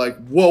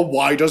 well,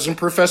 why doesn't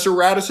Professor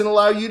Radisson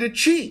allow you to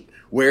cheat?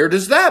 Where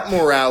does that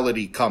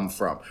morality come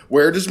from?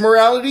 Where does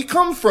morality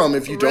come from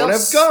if you don't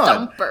have God?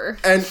 Stumper.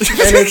 And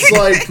it's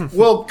like,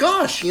 well,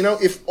 gosh,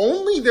 if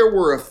only there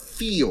were a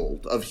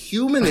field of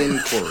human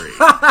inquiry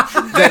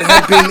that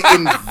had been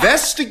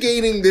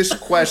investigating this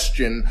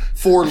question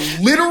for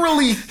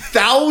literally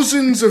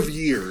thousands of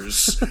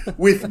years,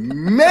 with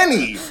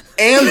many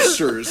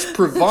answers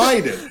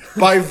provided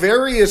by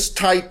various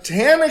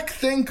titanic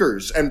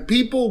thinkers and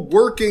people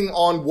working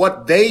on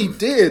what they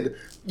did,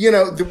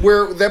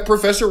 where that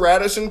Professor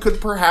Radisson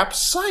could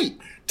perhaps cite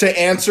to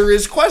answer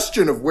his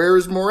question of where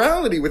is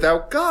morality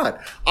without God.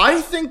 I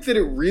think that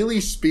it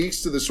really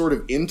speaks to the sort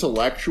of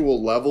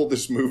intellectual level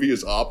this movie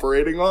is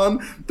operating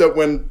on, that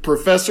when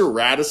Professor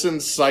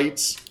Radisson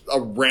cites a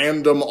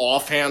random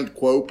offhand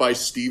quote by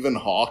Stephen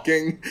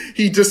Hawking,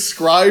 he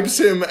describes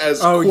him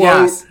as, quote,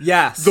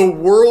 yes. the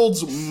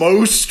world's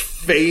most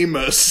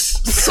famous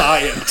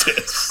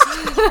scientist.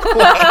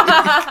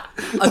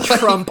 A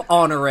Trump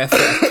honorific.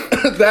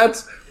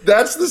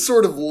 That's the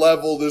sort of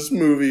level this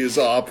movie is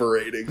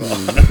operating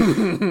on.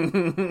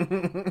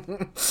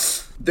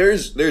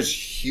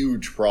 There's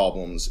huge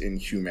problems in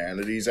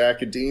humanities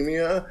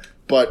academia,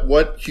 but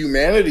what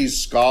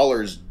humanities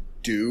scholars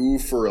do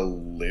for a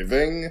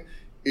living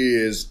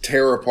is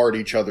tear apart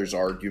each other's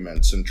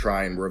arguments and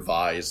try and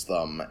revise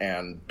them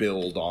and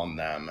build on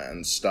them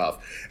and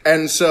stuff.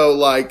 And so,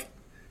 like,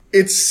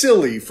 it's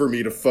silly for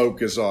me to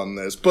focus on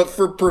this, but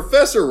for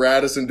Professor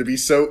Radisson to be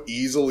so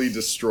easily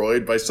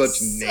destroyed by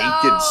such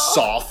naked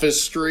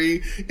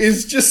sophistry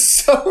is just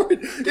so,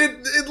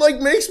 it like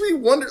makes me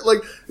wonder, like,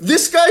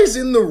 this guy's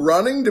in the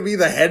running to be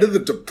the head of the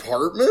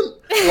department?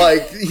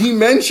 Like, he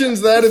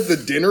mentions that at the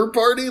dinner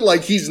party,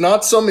 like he's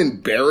not some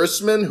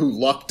embarrassment who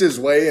lucked his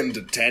way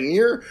into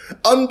tenure.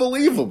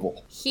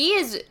 Unbelievable. He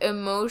is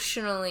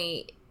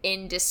emotionally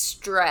in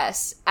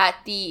distress at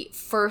the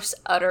first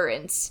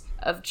utterance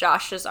of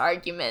Josh's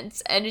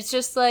arguments, and it's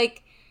just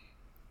like,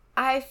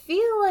 I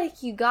feel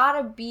like you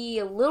gotta be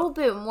a little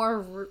bit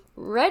more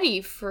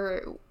ready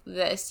for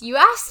this. You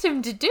asked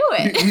him to do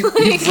it.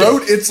 He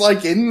wrote, it's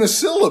like in the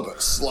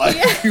syllabus,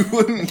 like, you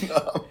wouldn't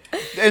know.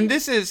 And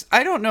this is,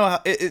 I don't know,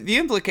 the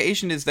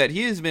implication is that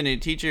he has been a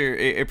teacher,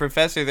 a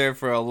professor there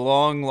for a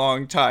long,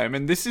 long time,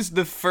 and this is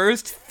the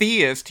first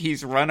theist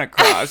he's run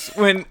across.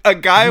 When a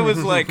guy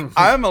was like,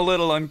 I'm a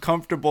little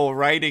uncomfortable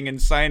writing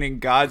and signing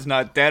God's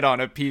not dead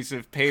on a piece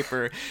of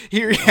paper,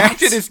 he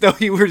reacted as though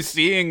he were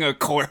seeing a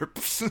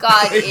corpse.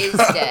 God is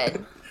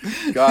dead.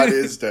 God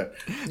is dead.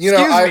 Excuse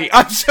me,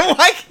 I'm so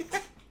like...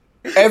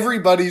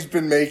 Everybody's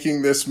been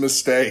making this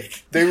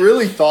mistake. They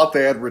really thought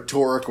they had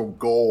rhetorical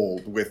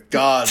gold with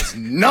God's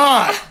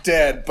not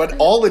dead, but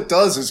all it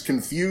does is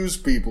confuse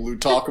people who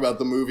talk about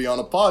the movie on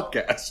a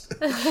podcast.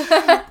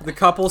 The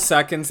couple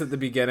seconds at the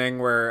beginning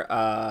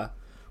where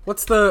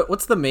what's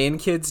the main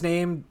kid's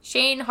name?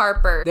 Shane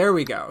Harper. There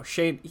we go.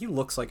 Shane, he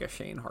looks like a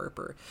Shane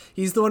Harper.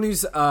 He's the one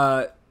who's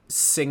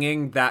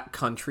singing that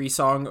country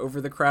song over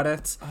the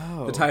credits.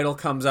 Oh. The title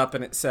comes up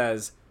and it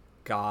says,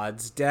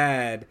 God's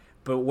dead.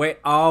 But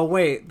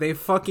wait, they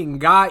fucking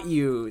got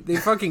you. They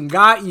fucking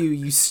got you,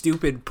 you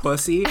stupid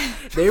pussy.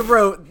 They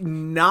wrote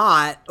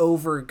not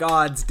over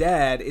God's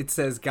dead. It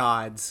says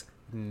God's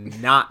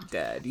not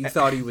dead. You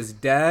thought he was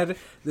dead.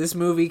 This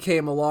movie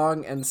came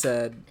along and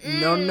said,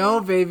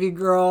 no, baby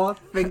girl,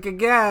 think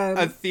again.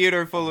 A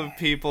theater full of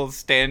people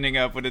standing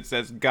up when it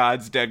says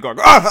God's dead, going,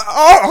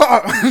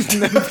 ah!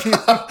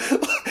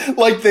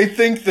 Like they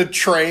think the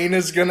train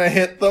is gonna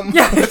hit them.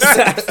 Yeah,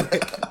 exactly.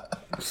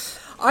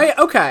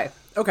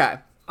 Okay.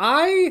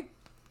 I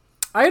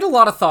had a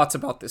lot of thoughts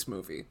about this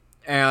movie,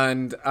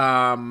 and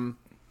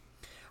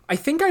I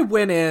think I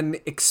went in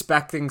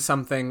expecting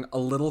something a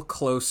little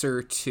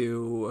closer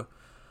to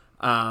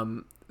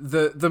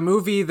the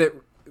movie that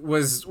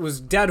was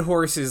Dead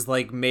Horse's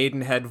like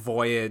Maidenhead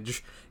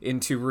voyage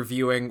into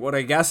reviewing what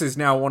I guess is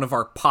now one of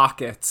our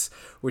pockets,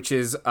 which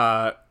is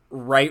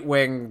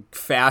right-wing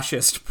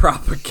fascist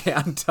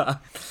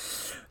propaganda.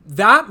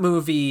 That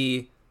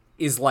movie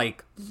is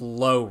like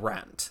low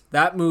rent.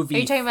 That movie Are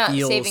you talking about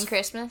feels... Saving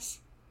Christmas?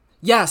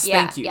 Yes,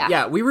 Yeah, thank you. yeah.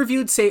 Yeah, we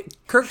reviewed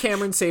Kirk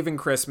Cameron's Saving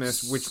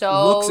Christmas, which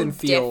So looks and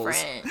feels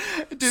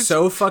different.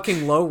 so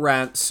fucking low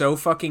rent, so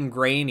fucking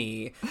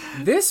grainy.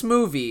 This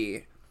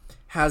movie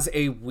has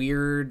a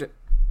weird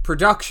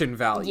production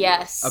value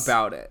Yes.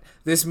 about it.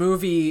 This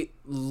movie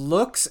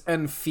looks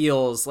and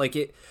feels like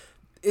it,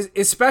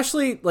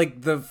 especially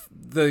like the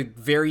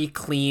very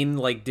clean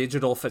like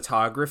digital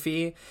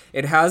photography.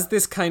 It has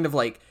this kind of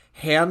like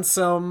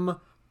handsome,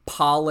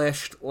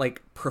 polished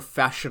like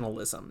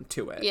professionalism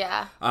to it.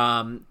 Yeah.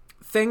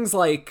 Things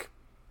like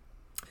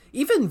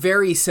even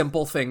very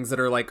simple things that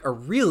are like a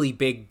really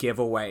big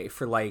giveaway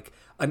for like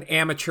an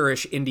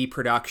amateurish indie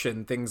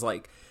production, things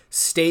like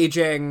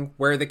staging,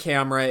 where the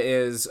camera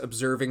is,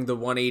 observing the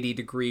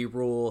 180-degree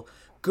rule,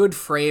 good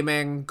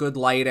framing, good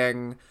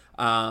lighting,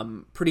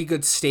 pretty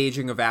good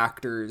staging of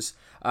actors.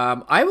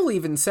 I will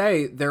even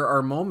say there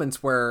are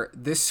moments where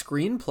this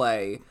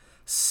screenplay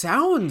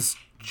sounds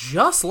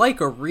just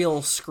like a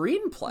real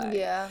screenplay.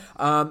 Yeah.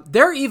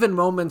 There are even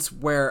moments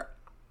where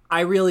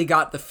I really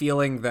got the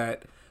feeling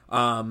that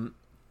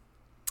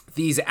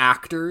these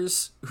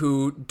actors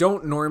who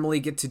don't normally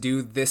get to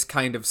do this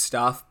kind of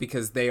stuff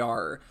because they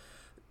are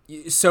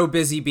so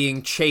busy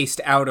being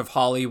chased out of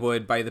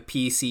Hollywood by the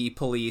PC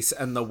police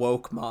and the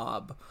woke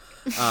mob,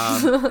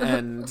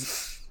 and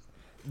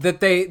that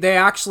they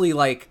actually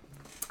like,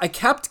 I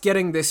kept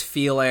getting this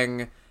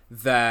feeling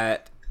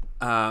that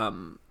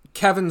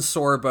Kevin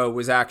Sorbo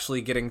was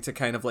actually getting to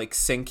kind of like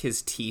sink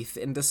his teeth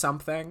into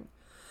something.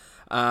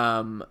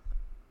 But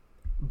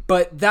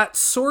that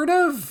sort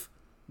of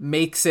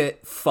makes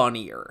it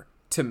funnier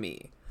to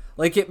me.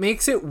 Like, it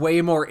makes it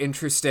way more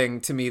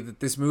interesting to me that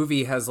this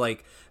movie has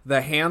like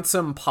the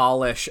handsome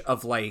polish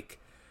of like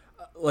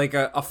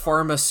a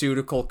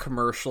pharmaceutical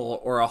commercial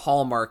or a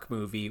Hallmark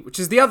movie, which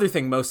is the other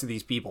thing most of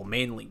these people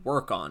mainly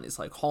work on, is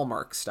like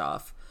Hallmark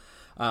stuff.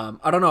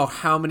 I don't know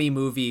how many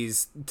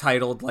movies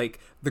titled like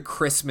The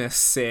Christmas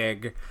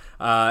Sig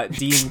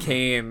Dean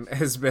Cain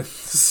has been the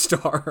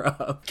star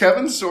of.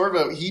 Kevin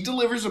Sorbo, he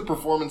delivers a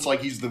performance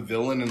like he's the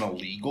villain in a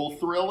legal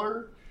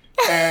thriller.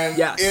 And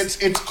Yes.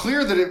 it's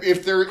clear that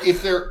if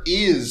there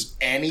is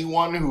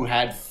anyone who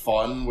had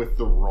fun with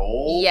the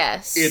role,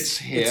 Yes. it's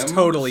him. It's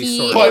totally He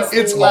sort But of. is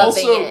it's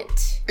loving also-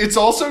 it. It's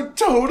also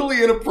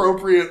totally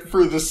inappropriate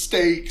for the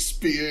stakes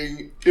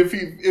being if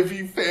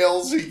he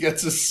fails, he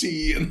gets a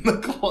C in the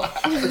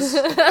class.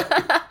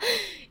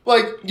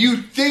 Like you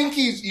think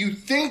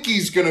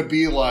he's gonna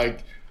be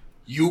like,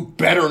 you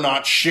better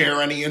not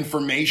share any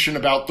information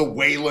about the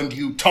Wayland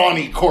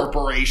Yutani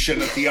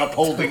Corporation at the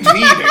upholding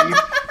meeting.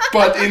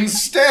 But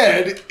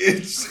instead,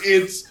 it's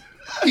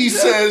he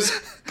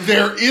says,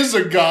 there is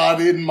a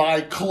God in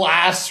my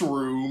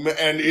classroom,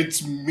 and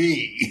it's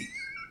me.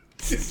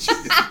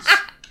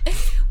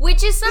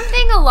 Which is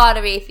something a lot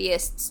of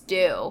atheists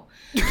do.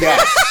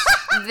 Yes.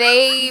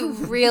 They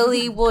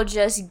really will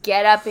just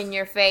get up in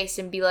your face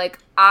and be like,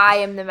 I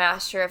am the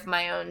master of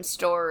my own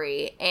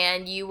story,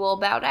 and you will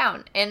bow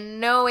down. And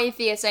no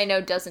atheist I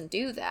know doesn't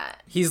do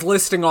that. He's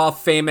listing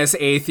off famous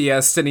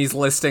atheists, and he's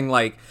listing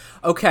like,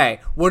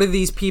 okay, what do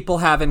these people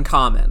have in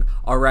common?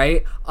 All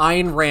right,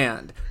 Ayn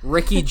Rand,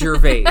 Ricky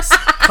Gervais,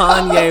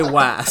 Kanye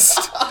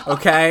West.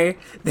 Okay,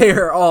 they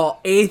are all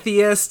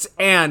atheists,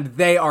 and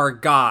they are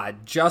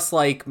God, just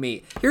like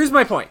me. Here's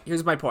my point.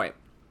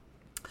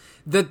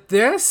 That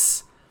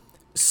this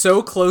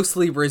so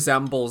closely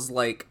resembles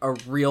like a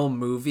real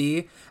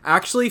movie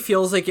actually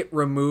feels like it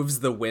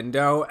removes the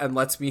window and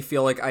lets me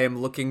feel like I am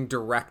looking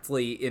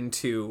directly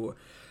into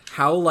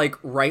how like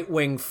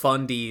right-wing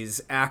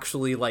fundies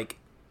actually like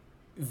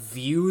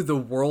view the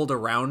world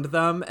around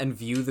them and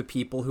view the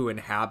people who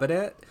inhabit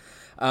it.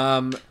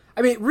 I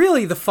mean,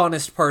 really the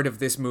funnest part of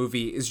this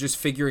movie is just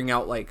figuring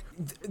out like,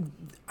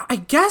 I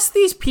guess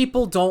these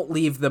people don't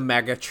leave the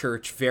mega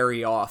church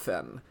very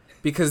often.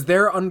 Because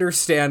their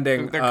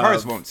understanding Their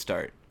cars won't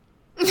start.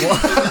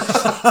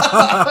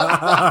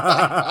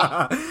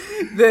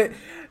 that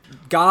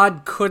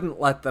God couldn't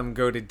let them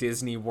go to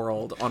Disney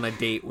World on a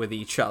date with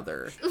each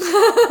other.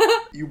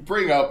 You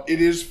bring up,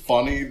 it is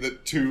funny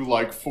that two,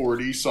 like,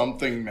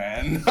 40-something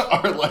men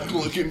are, like,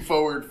 looking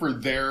forward for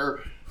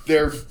their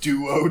their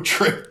duo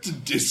trip to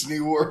Disney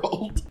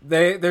World.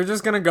 They're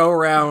just gonna go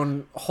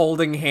around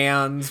holding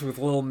hands with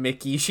little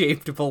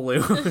Mickey-shaped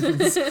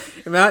balloons.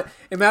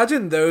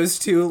 Imagine those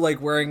two,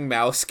 like, wearing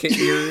mouse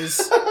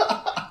ears,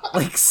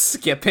 like,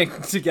 skipping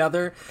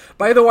together.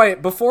 By the way,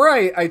 before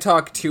I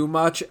talk too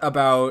much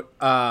about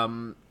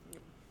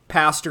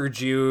Pastor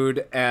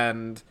Jude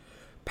and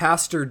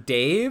Pastor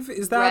Dave,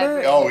 is that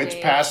Reverend it? Oh, it's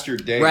Pastor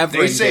Dave.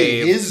 Reverend they say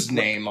Dave. his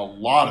name a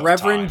lot of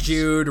Reverend times.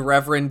 Jude,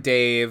 Reverend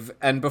Dave,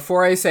 and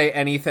before I say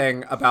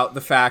anything about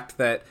the fact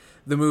that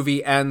the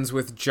movie ends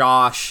with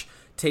Josh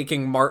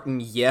taking Martin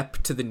Yip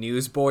to the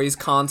Newsboys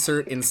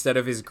concert instead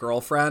of his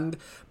girlfriend,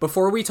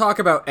 before we talk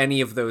about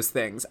any of those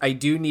things, I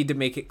do need to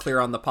make it clear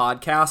on the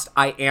podcast,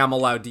 I am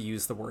allowed to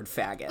use the word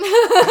faggot.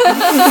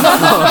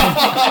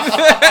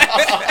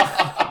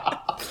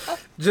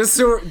 Just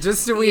so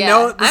we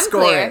know what the I'm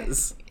score clear.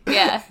 is.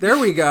 Yeah. There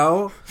we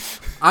go.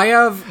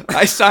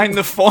 I signed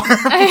the form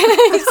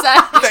I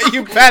that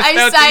you passed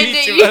out to signed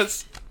each it. of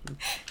us.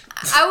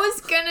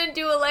 was gonna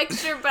do a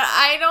lecture, but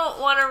I don't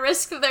want to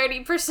risk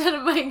 30%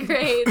 of my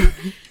grade.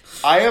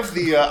 I have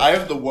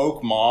the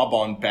woke mob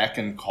on beck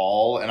and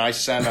call, and I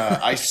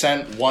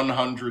sent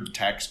 100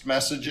 text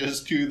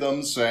messages to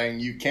them saying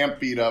you can't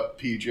beat up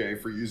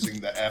PJ for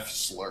using the F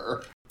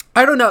slur.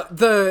 I don't know.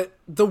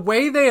 The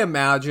way they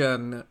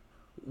imagine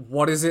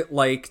what is it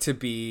like to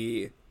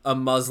be a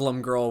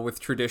Muslim girl with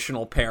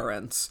traditional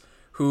parents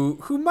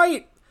who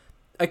might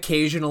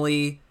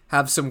occasionally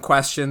have some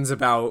questions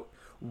about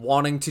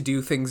wanting to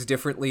do things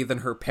differently than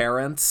her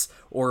parents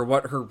or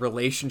what her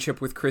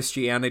relationship with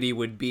Christianity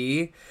would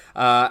be,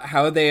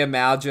 how they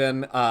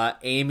imagine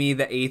Amy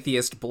the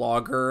atheist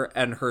blogger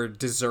and her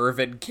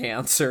deserved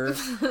cancer.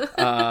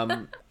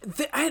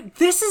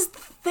 This is the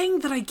thing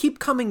that I keep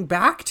coming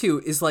back to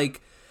is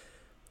like,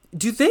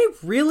 do they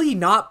really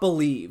not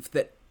believe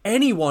that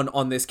anyone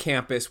on this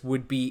campus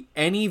would be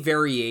any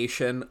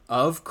variation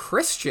of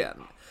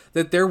Christian?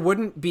 That there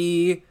wouldn't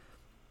be...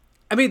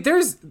 I mean,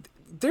 there's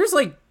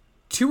like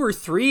 2 or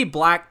 3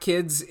 black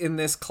kids in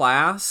this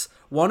class,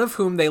 one of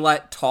whom they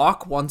let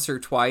talk once or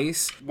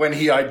twice. When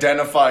he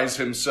identifies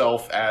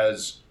himself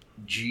as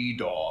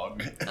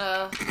G-Dog.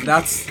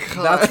 That's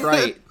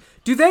right.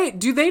 Do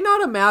they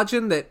not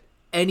imagine that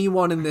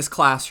anyone in this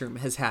classroom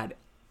has had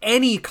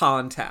any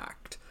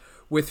contact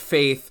with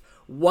faith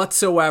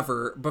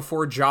whatsoever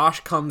before Josh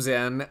comes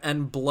in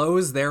and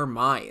blows their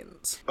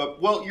minds?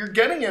 Well, you're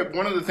getting at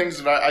one of the things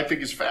that I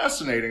think is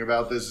fascinating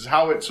about this is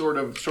how it sort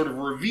of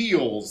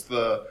reveals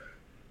the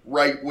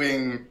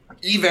right-wing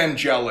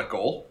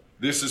evangelical.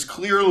 This is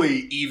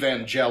clearly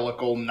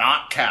evangelical,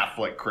 not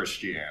Catholic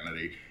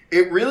Christianity.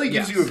 It really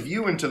gives you a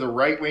view into the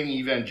right-wing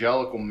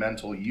evangelical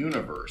mental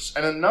universe.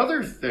 And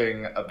another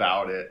thing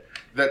about it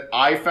that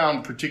I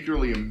found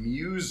particularly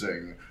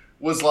amusing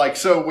was like,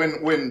 so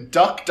when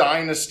Duck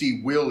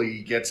Dynasty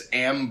Willie gets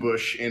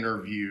ambush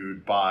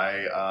interviewed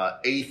by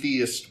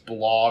atheist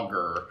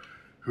blogger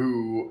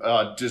who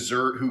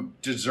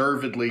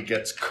deservedly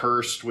gets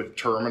cursed with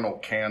terminal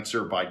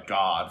cancer by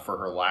God for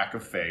her lack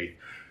of faith,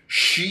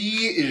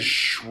 she is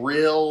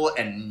shrill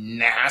and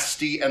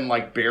nasty and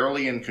like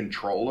barely in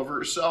control of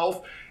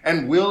herself.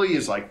 And Willie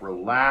is like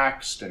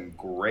relaxed and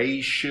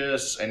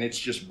gracious, and it's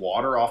just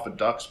water off a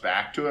duck's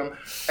back to him.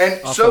 And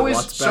so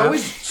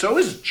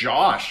is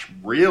Josh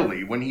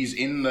really when he's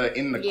in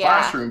the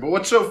classroom. But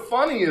what's so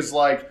funny is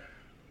like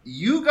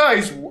you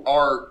guys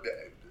are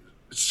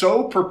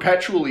so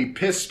perpetually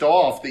pissed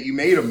off that you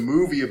made a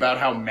movie about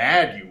how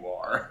mad you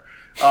are.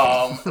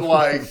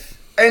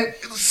 And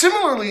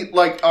similarly,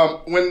 like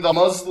when the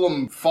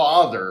Muslim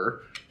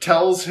father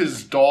tells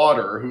his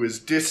daughter who is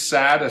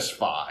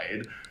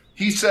dissatisfied,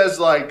 he says,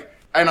 like,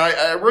 and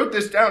I wrote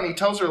this down, he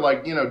tells her,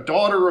 like, you know,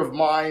 daughter of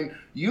mine,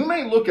 you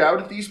may look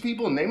out at these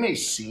people and they may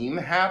seem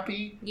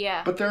happy,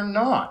 but they're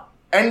not.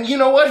 And you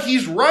know what?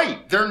 He's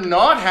right. They're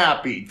not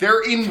happy.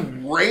 They're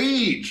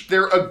enraged.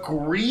 They're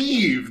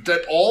aggrieved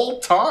at all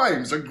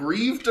times.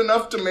 Aggrieved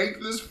enough to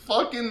make this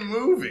fucking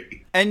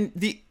movie. And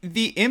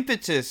the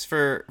impetus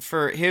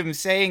for him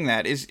saying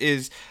that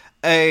is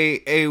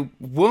a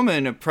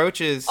woman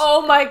approaches...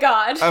 Oh my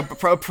God.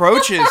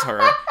 Approaches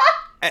her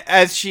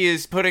as she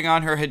is putting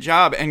on her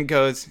hijab and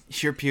goes,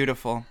 "You're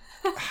beautiful.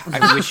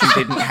 I wish you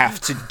didn't have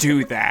to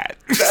do that."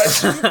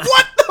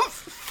 What the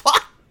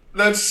fuck?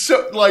 That's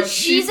so, like...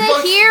 She's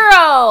a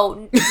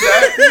hero!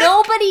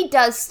 Nobody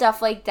does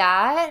stuff like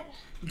that.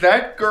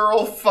 That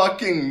girl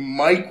fucking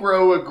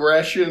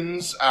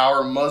microaggressions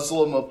our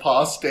Muslim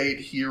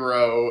apostate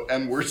hero,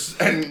 and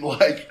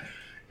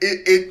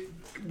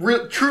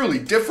truly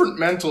different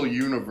mental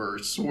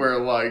universe where,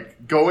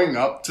 like, going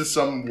up to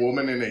some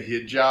woman in a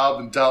hijab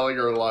and telling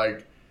her,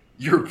 like,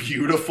 "You're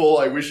beautiful,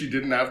 I wish you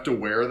didn't have to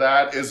wear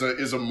that," is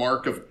a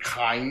mark of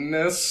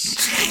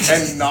kindness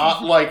and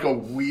not like a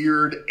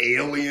weird,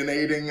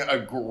 alienating,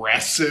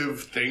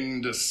 aggressive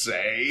thing to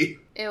say.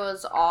 It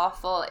was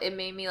awful. It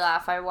made me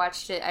laugh. I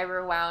watched it, I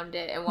rewound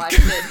it and watched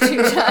it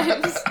 2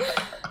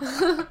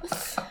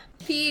 times.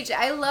 Peach,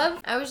 I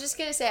was just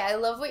gonna say, I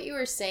love what you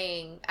were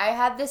saying. I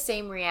had the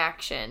same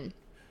reaction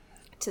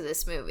to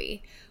this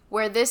movie,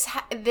 where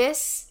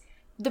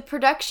the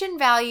production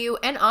value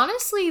and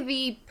honestly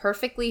the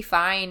perfectly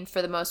fine,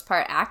 for the most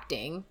part,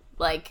 acting,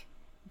 like,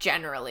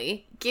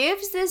 generally,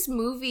 gives this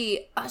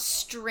movie a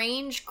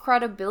strange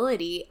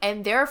credibility,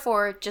 and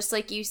therefore, just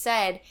like you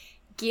said,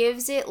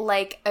 gives it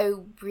like a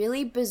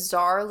really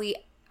bizarrely,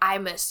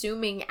 I'm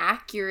assuming,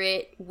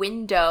 accurate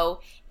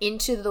window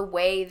into the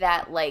way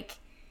that like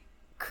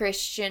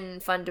Christian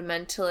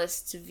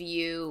fundamentalists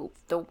view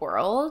the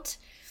world.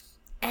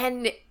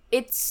 And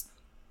it's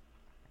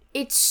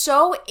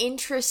so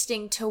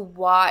interesting to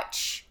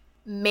watch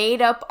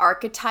made up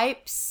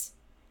archetypes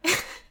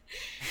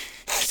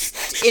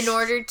in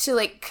order to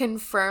like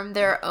confirm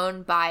their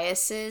own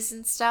biases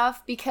and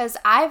stuff, because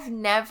I've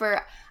met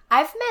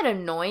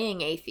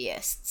annoying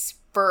atheists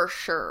for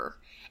sure.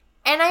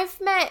 And I've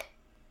met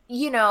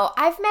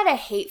a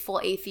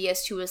hateful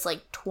atheist who was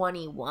like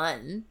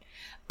 21,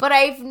 but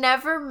I've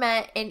never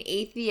met an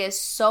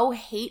atheist so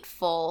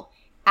hateful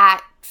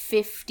at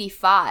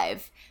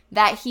 55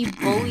 that he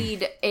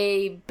bullied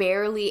a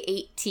barely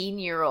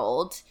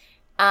 18-year-old,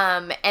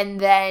 and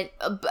then,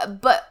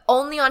 but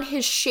only on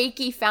his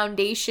shaky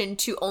foundation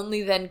to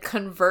only then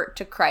convert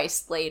to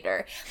Christ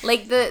later.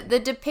 Like,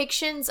 the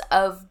depictions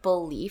of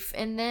belief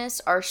in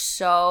this are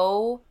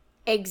so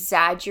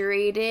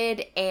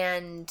exaggerated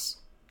and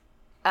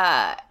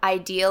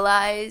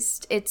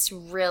idealized.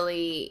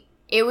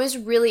 It was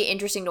really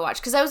interesting to watch,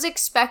 because I was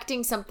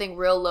expecting something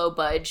real low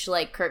budge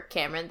like Kirk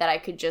Cameron that I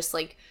could just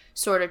like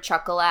sort of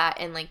chuckle at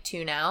and like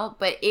tune out,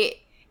 but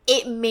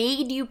it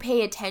made you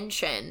pay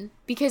attention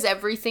because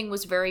everything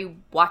was very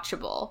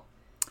watchable.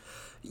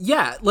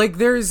 Yeah, like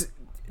there's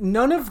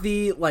none of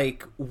the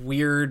like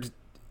weird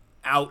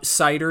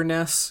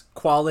outsiderness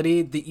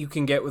quality that you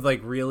can get with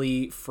like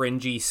really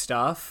fringy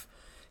stuff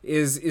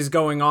is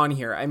going on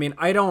here. I mean,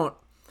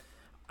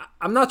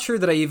 I'm not sure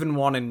that I even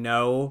want to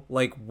know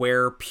like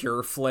where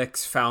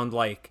PureFlix found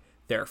like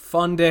their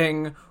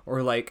funding,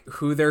 or like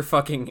who their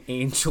fucking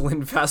angel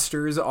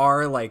investors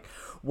are. Like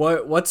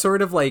what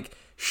sort of like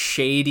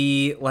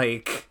shady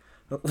like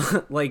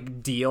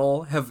like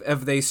deal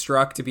have they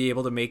struck to be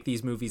able to make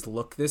these movies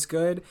look this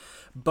good.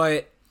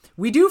 But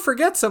we do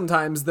forget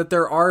sometimes that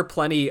there are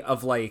plenty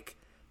of like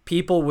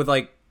people with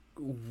like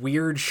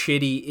weird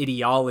shitty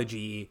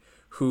ideology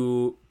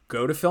who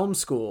go to film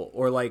school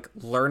or like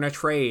learn a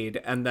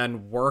trade and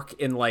then work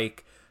in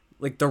like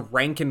the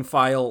rank and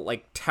file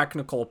like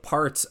technical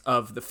parts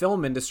of the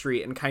film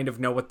industry and kind of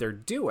know what they're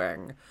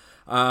doing.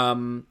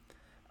 I'm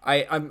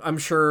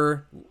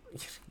sure.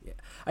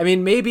 I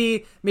mean,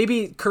 maybe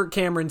Kirk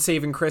Cameron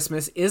Saving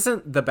Christmas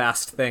isn't the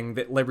best thing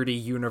that Liberty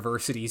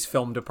University's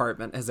film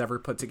department has ever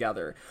put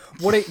together.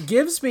 What it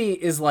gives me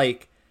is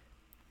like,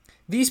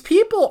 these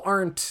people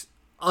aren't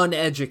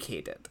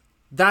uneducated.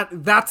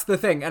 That's the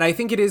thing. And I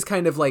think it is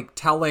kind of like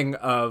telling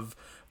of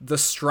the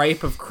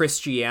stripe of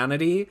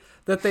Christianity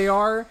that they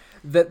are,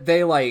 that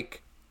they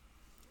like,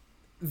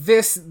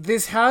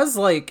 this has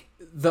like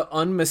the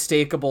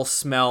unmistakable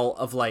smell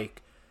of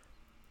like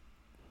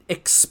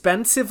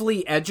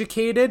expensively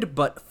educated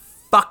but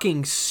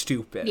fucking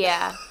stupid.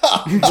 Yeah.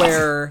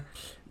 Where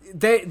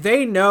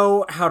they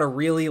know how to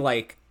really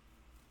like,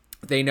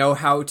 they know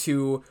how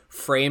to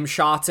frame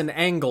shots and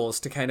angles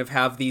to kind of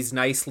have these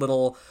nice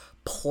little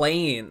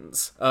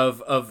planes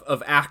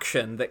of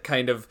action that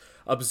kind of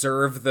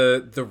observe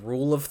the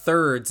rule of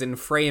thirds in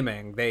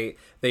framing.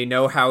 They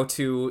know how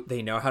to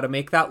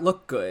make that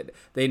look good.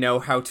 They know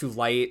how to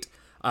light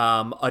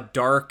a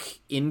dark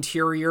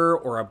interior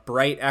or a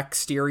bright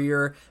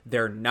exterior.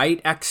 Their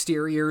night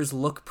exteriors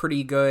look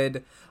pretty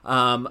good.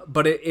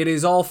 But it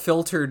is all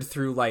filtered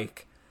through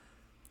like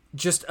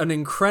just an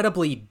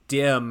incredibly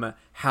dim,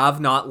 have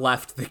not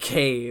left the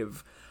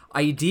cave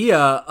idea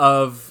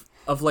of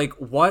like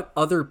what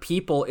other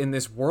people in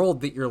this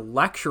world that you're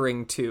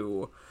lecturing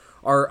to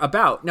are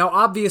about. Now,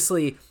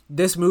 obviously,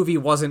 this movie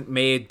wasn't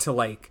made to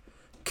like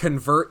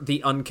convert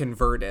the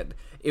unconverted.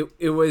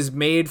 It was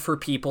made for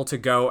people to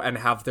go and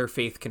have their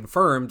faith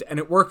confirmed, and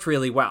it worked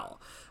really well.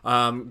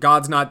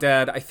 God's Not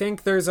Dead. I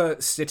think there's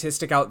a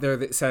statistic out there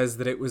that says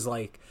that it was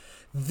like,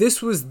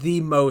 this was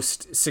the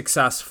most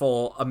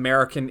successful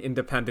American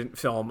independent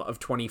film of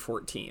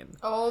 2014.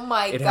 Oh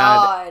my Had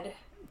God.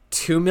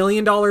 $2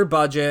 million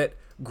budget,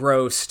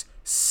 grossed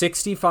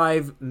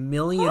 $65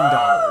 million.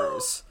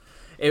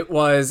 It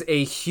was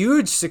a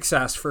huge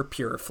success for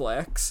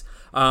PureFlix.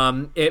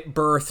 It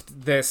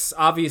birthed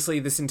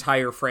this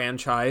entire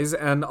franchise,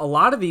 and a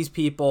lot of these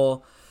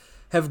people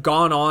have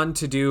gone on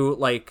to do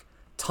like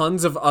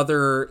tons of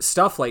other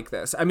stuff like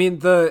this. I mean,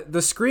 the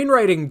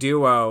screenwriting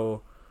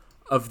duo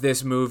of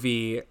this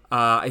movie,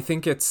 I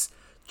think it's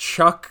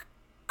Chuck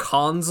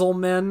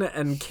Konzelman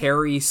and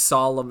Carrie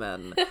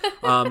Solomon.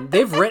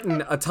 They've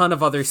written a ton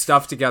of other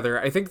stuff together.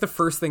 I think the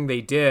first thing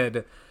they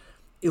did,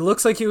 it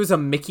looks like it was a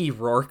Mickey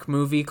Rourke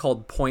movie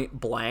called Point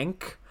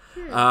Blank.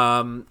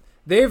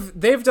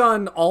 They've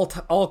done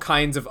all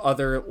kinds of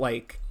other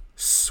like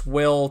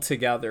swill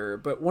together,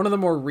 but one of the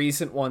more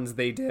recent ones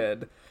they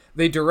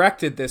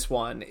directed this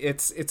one.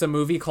 It's a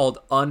movie called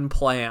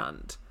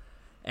Unplanned,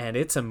 and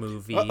it's a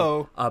movie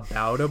Uh-oh.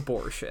 about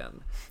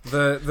abortion.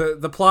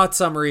 The plot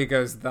summary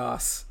goes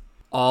thus.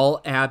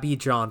 All Abby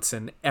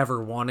Johnson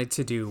ever wanted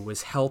to do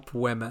was help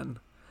women.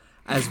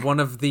 As one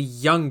of the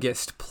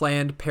youngest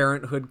Planned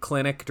Parenthood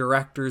clinic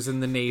directors in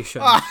the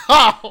nation,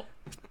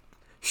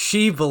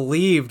 she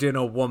believed in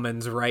a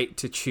woman's right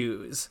to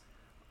choose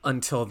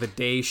until the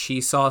day she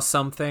saw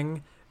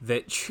something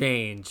that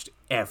changed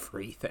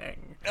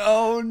everything.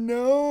 Oh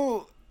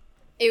no.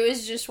 It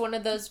was just one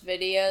of those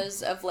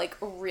videos of like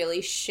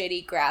really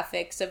shitty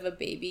graphics of a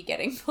baby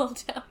getting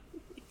pulled out.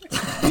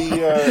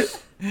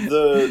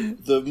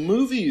 The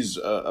movie's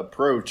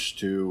approach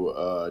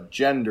to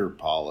gender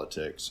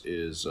politics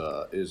is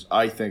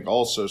I think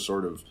also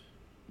sort of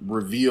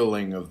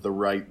revealing of the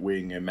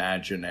right-wing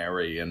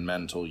imaginary and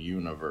mental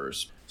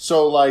universe.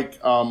 So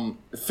like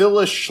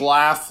Phyllis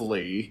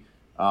Schlafly,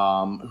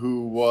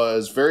 who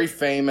was very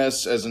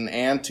famous as an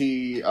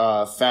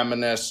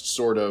anti-feminist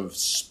sort of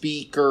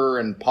speaker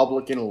and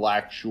public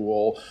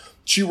intellectual.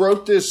 She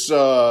wrote this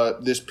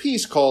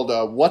piece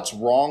called "What's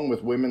Wrong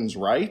with Women's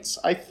Rights?"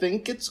 I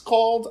think it's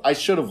called. I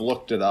should have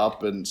looked it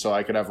up and so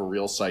I could have a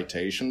real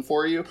citation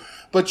for you.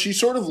 But she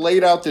sort of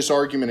laid out this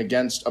argument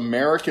against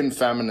American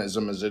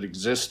feminism as it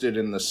existed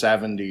in the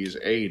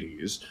 70s,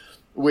 80s,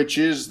 which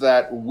is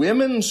that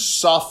women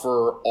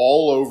suffer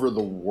all over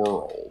the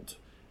world.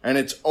 And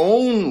it's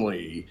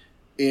only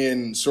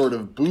in sort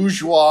of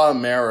bourgeois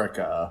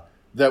America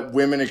that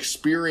women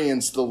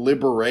experience the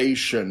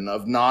liberation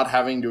of not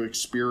having to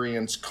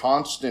experience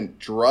constant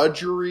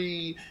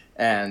drudgery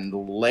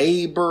and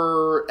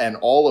labor and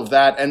all of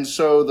that. And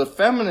so the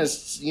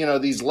feminists, you know,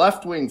 these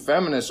left-wing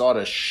feminists ought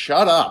to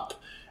shut up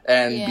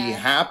and be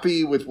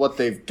happy with what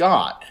they've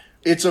got.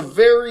 It's a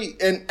very,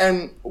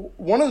 and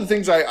one of the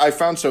things I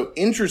found so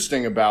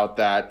interesting about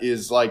that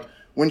is like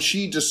when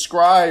she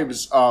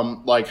describes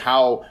like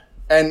how,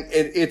 and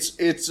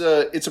it's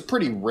a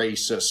pretty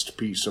racist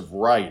piece of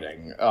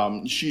writing.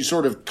 She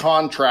sort of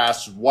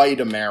contrasts white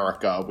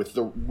America with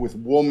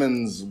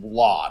woman's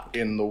lot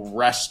in the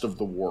rest of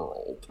the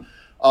world.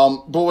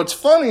 But what's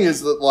funny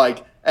is that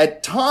like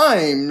at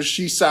times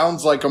she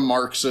sounds like a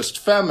Marxist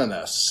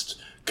feminist,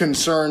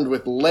 concerned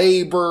with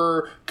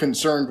labor,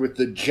 concerned with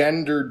the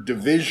gender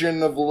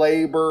division of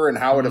labor and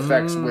how it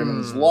affects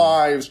women's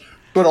lives.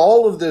 But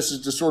all of this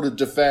is to sort of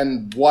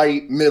defend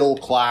white,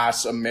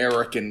 middle-class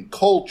American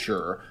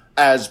culture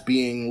as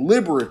being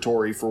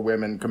liberatory for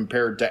women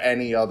compared to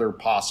any other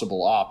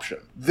possible option.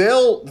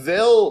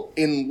 They'll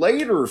in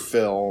later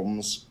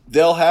films,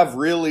 they'll have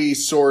really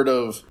sort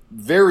of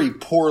very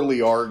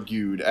poorly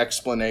argued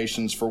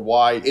explanations for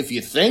why, if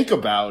you think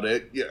about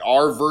it,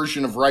 our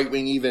version of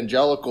right-wing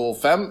evangelical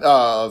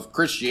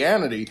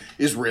Christianity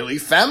is really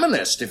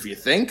feminist, if you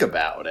think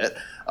about it.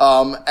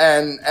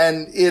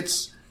 And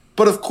it's,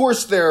 but of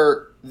course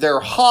they're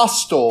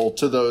hostile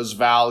to those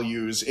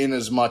values in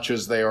as much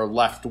as they are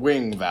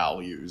left-wing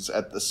values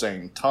at the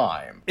same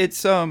time.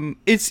 It's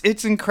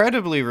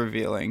incredibly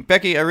revealing.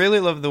 Becky, I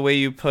really love the way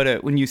you put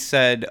it when you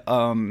said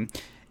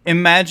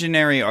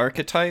imaginary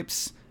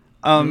archetypes.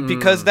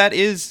 Because that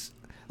is,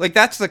 like,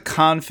 that's the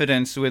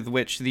confidence with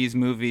which these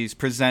movies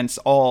presents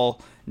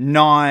all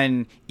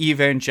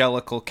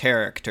non-evangelical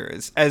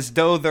characters, as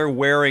though they're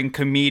wearing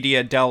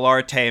Commedia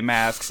dell'arte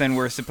masks and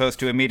we're supposed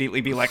to immediately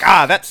be like,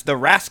 that's the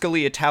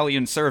rascally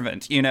Italian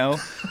servant, you know?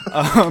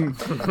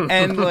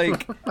 And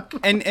like,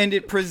 and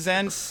it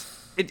presents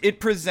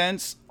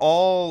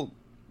all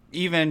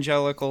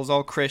evangelicals,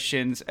 all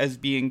Christians, as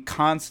being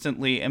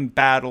constantly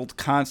embattled,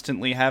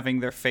 constantly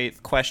having their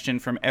faith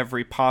questioned from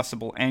every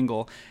possible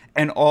angle,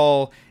 and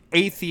all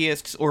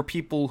atheists or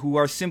people who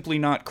are simply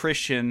not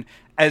Christian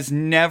as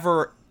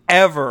never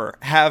ever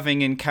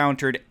having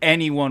encountered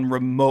anyone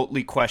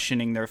remotely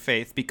questioning their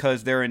faith,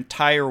 because their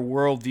entire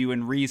worldview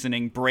and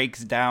reasoning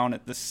breaks down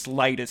at the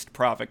slightest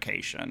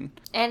provocation.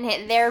 And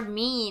they're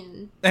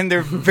mean. And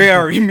they're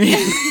very mean.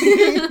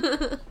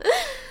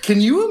 Can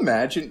you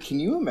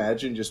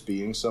imagine just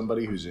being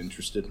somebody who's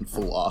interested in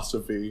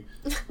philosophy,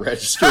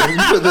 registering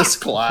for this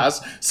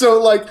class?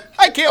 So like,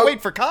 I can't wait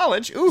for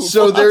college. Ooh,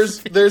 so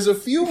philosophy. there's a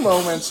few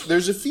moments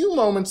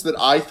that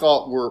I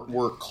thought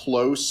were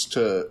close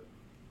to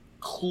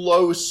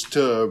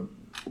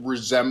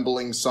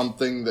resembling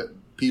something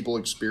that people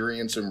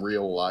experience in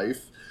real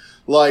life.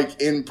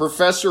 Like in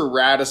Professor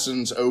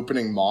Radisson's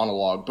opening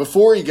monologue,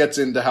 before he gets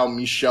into how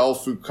Michel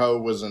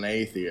Foucault was an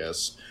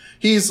atheist,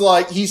 he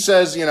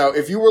says, you know,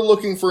 if you were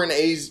looking for an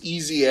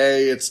easy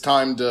A, it's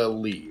time to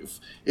leave.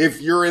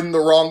 If you're in the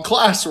wrong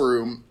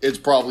classroom, it's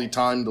probably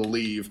time to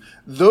leave.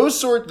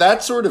 That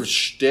sort of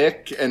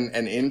shtick and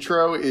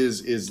intro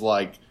is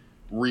like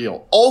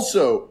real.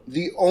 Also,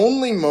 the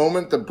only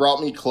moment that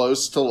brought me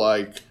close to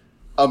like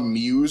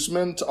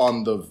amusement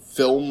on the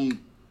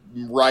film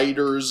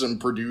writers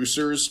and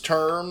producers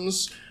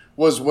terms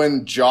was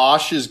when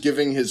Josh is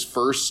giving his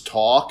first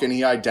talk and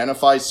he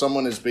identifies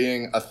someone as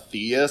being a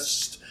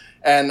theist.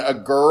 and a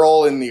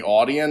girl in the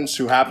audience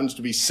who happens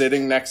to be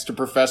sitting next to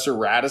Professor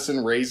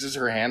Radisson raises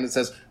her hand and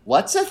says,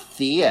 "What's a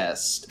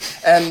theist?"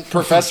 And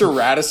Professor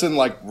Radisson,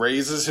 like,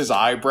 raises his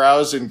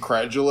eyebrows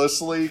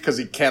incredulously because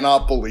he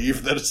cannot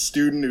believe that a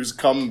student who's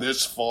come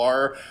this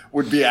far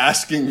would be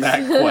asking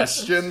that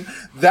question.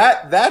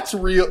 That's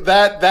real.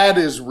 That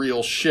is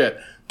real shit.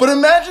 But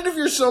imagine if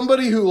you're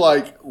somebody who,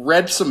 like,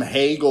 read some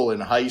Hegel in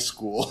high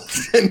school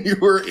and you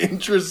were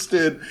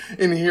interested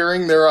in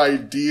hearing their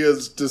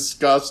ideas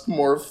discussed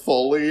more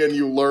fully, and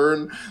you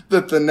learn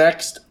that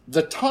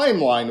the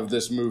timeline of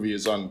this movie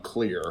is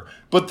unclear,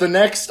 but the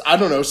next, I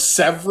don't know,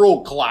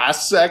 several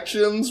class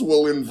sections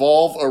will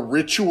involve a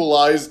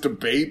ritualized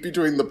debate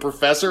between the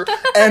professor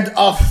and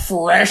a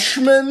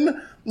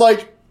freshman.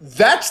 Like,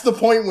 that's the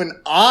point when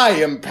I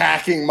am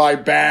packing my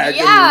bag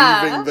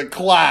and leaving the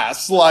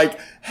class. Like,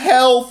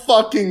 hell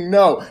fucking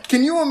no.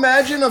 Can you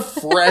imagine a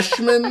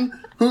freshman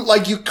who,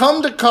 like, you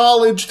come to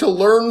college to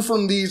learn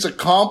from these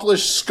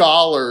accomplished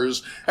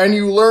scholars, and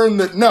you learn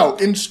that, no,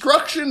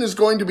 instruction is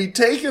going to be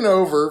taken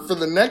over for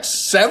the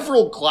next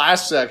several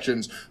class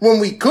sections when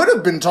we could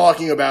have been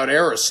talking about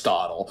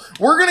Aristotle.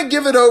 We're going to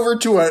give it over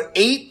to an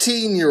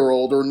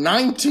 18-year-old or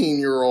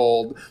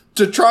 19-year-old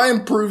to try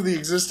and prove the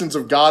existence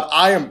of God.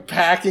 I am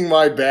packing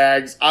my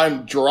bags.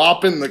 I'm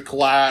dropping the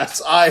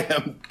class. I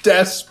am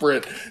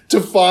desperate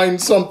to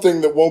find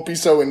something that won't be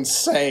so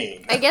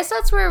insane. I guess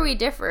that's where we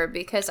differ,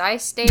 because I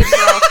stayed for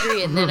all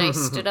three and then I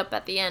stood up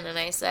at the end and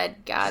I said,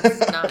 God's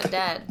not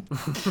dead.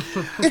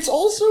 It's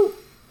also,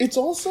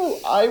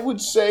 I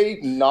would say,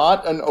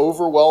 not an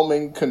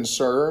overwhelming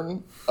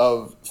concern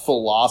of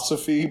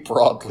philosophy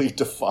broadly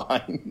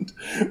defined,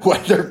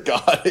 whether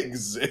God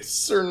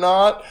exists or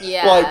not.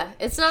 Yeah, like,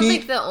 it's not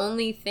like the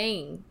only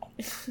thing.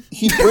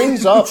 He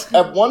brings up,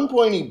 at one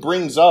point he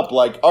brings up,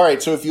 like, all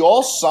right, so if you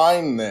all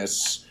sign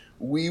this,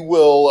 we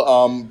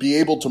will be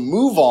able to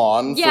move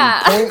on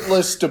from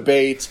pointless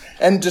debates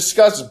and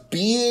discuss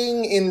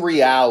being in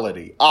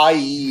reality,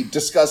 i.e.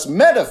 discuss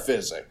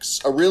metaphysics,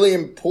 a really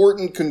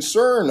important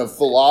concern of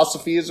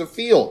philosophy as a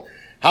field.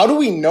 How do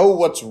we know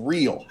what's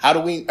real? How do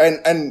we,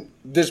 and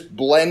this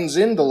blends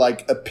into,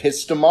 like,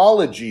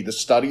 epistemology, the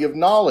study of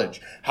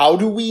knowledge. How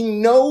do we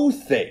know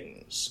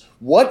things?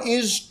 What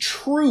is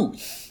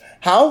truth?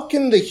 How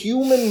can the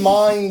human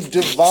mind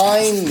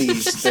divine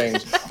these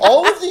things?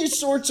 All of these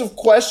sorts of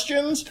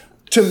questions,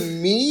 to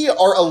me,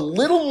 are a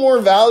little more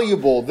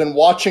valuable than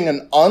watching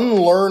an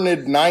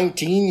unlearned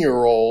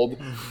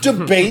 19-year-old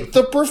debate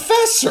the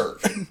professor.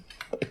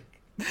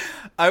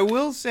 I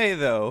will say,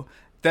 though,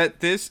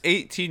 that this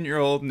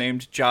 18-year-old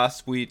named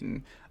Joss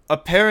Whedon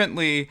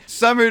apparently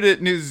summered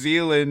at New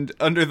Zealand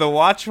under the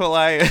watchful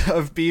eye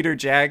of Peter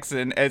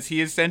Jackson as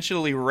he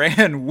essentially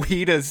ran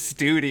Weta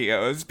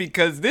Studios,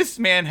 because this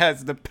man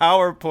has the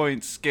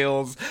PowerPoint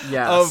skills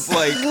of,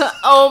 like...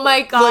 Oh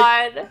my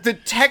god. Like, the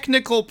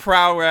technical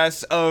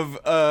prowess of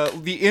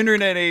the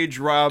internet age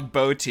Rob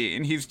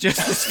Bottin. He's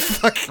just this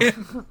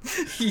fucking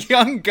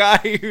young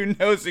guy who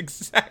knows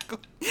exactly...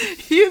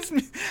 He just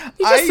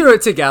threw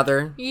it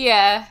together.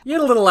 Yeah. You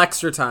had a little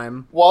extra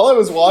time. While I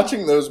was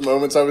watching those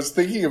moments, I was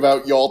thinking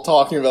about y'all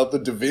talking about the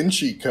Da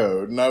Vinci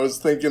Code, and I was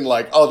thinking,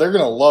 like, oh, they're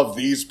gonna love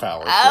these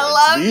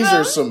PowerPoints. These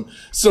are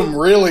some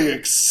really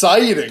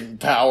exciting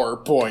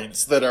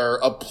PowerPoints that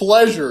are a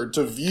pleasure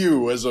to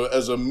view as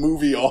a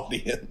movie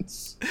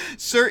audience.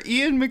 Sir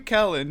Ian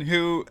McKellen,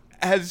 who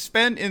has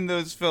spent in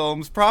those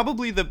films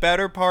probably the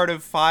better part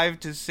of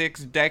 5 to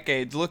 6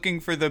 decades looking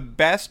for the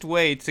best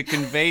way to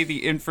convey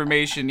the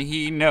information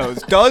he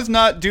knows, does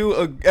not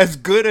do as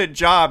good a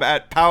job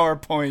at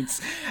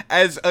PowerPoints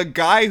as a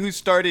guy who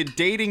started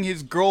dating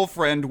his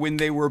girlfriend when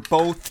they were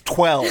both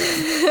 12.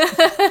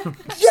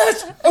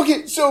 Yes!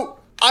 Okay, so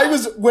I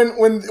was,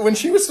 when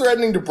she was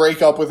threatening to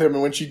break up with him,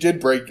 and when she did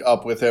break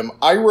up with him,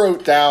 I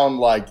wrote down,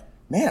 like,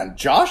 man,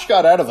 Josh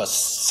got out of a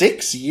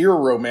 6-year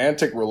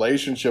romantic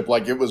relationship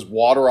like it was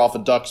water off a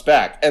duck's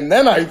back. And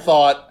then I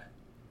thought,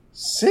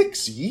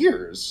 6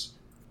 years?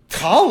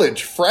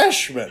 College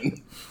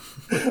freshman?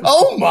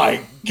 Oh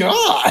my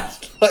god!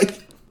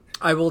 Like,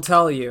 I will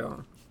tell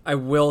you,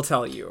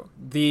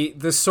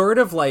 the sort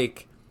of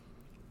like,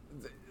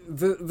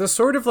 the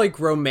sort of like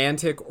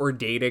romantic or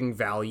dating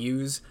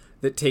values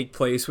that take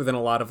place within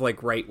a lot of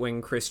like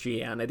right-wing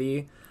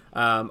Christianity,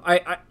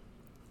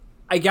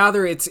 I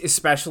gather it's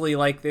especially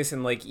like this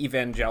in like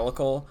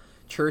evangelical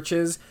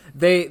churches.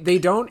 They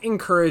don't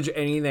encourage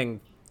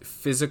anything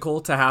physical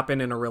to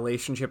happen in a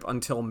relationship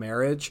until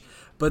marriage,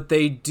 but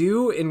they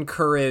do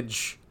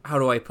encourage, how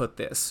do I put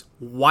this,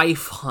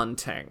 wife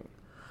hunting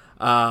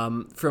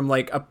from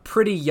like a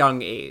pretty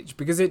young age,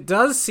 because it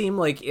does seem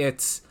like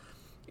it's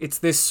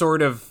this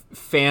sort of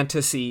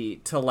fantasy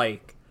to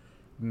like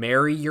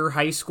marry your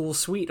high school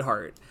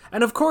sweetheart.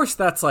 And of course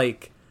that's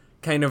like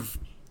kind of,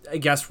 I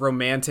guess,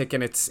 romantic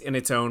in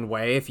its own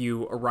way if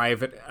you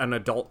arrive at an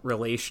adult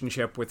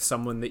relationship with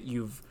someone that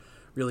you've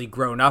really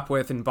grown up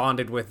with and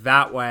bonded with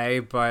that way.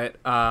 But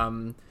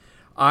I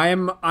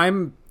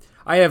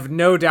have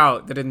no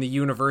doubt that in the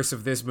universe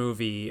of this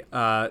movie,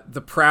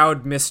 the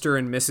proud Mr.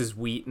 and Mrs.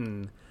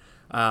 Wheaton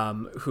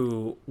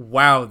who,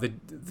 wow,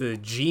 the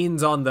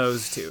genes on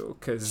those two,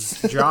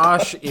 because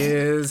Josh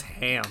is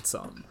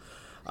handsome.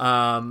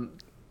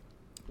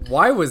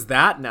 Why was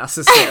that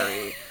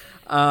necessary?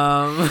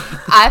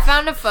 I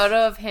found a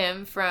photo of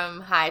him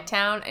from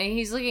Hightown, and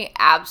he's looking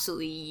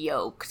absolutely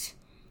yoked.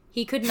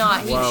 He could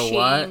not. He Whoa,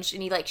 changed,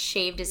 and he like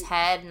shaved his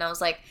head, and I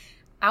was like,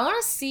 I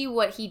want to see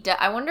what he does.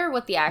 I wonder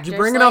what the actor's Did you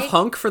bring like. enough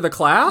hunk for the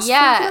class?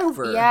 Yeah, Think it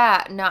over.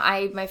 yeah. No,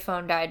 my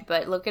phone died,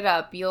 but look it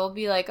up. You'll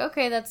be like,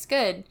 okay, that's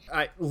good.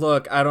 I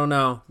don't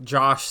know.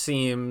 Josh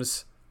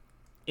seems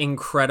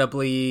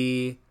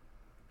incredibly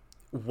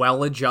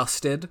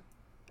well-adjusted.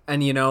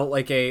 And, you know,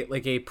 like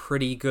a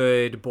pretty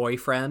good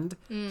boyfriend.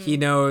 He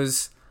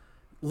knows,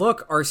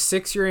 look, our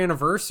 6-year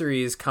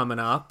anniversary is coming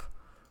up.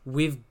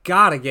 We've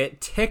got to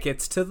get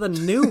tickets to the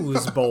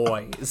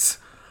Newsboys.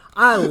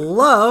 I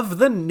love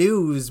the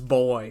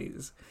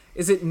Newsboys.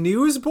 Is it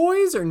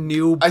Newsboys or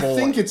New Boys? I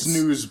think it's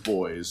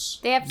Newsboys.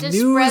 They have to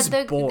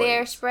Newsboys.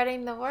 They're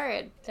spreading the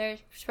word. They're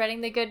spreading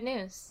the good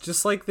news.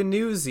 Just like the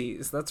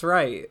Newsies. That's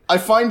right. I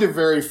find it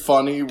very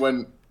funny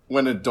when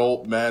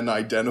adult men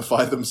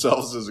identify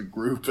themselves as a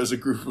group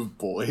of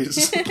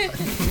boys.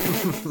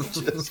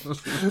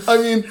 I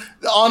mean,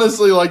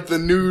 honestly, like the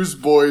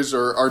Newsboys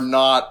are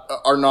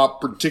not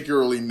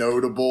particularly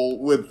notable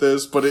with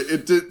this, but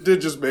it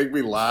did just make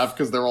me laugh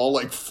because they're all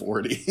like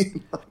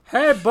 40.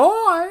 Hey,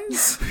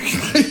 boys!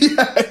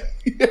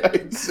 yeah,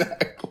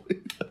 exactly.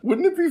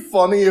 Wouldn't it be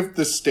funny if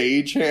the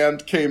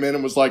stagehand came in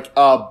and was like,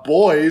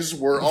 boys,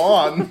 we're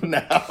on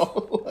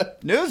now.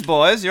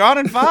 Newsboys, you're on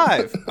in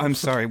 5. I'm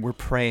sorry, we're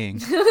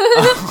praying.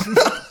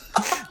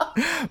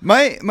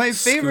 My favorite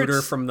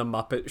Scooter from the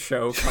Muppet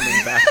Show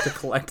coming back to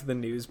collect the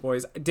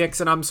Newsboys.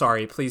 Dixon, I'm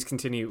sorry. Please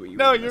continue what you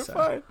were gonna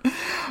say.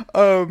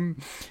 fine.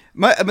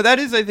 But that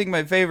is, I think,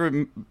 my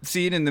favorite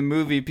scene in the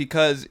movie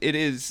because it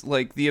is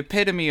like the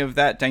epitome of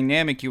that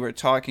dynamic you were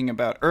talking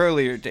about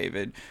earlier,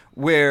 David,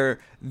 where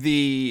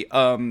the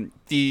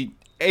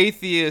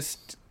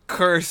atheist,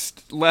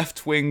 cursed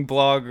left-wing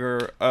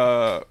blogger,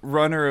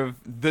 runner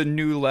of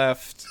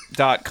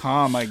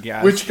thenewleft.com, I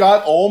guess. Which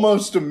got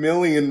almost 1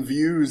 million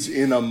views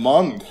in a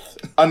month.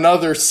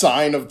 Another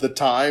sign of the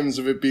times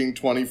of it being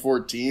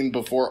 2014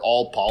 before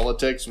all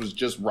politics was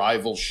just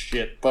rival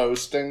shit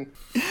posting.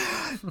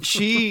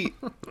 She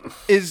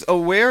is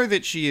aware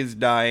that she is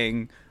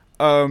dying.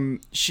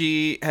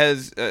 She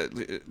has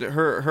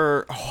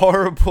her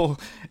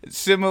horrible,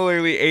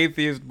 similarly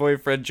atheist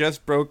boyfriend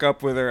just broke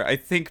up with her. I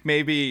think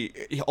maybe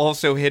he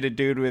also hit a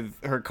dude with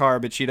her car,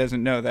 but she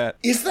doesn't know that.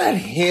 Is that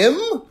him?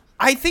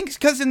 I think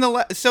because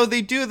so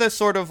they do the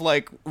sort of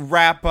like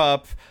wrap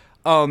up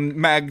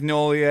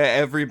Magnolia,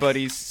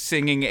 everybody's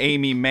singing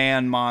Amy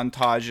Mann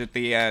montage at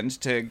the end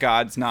to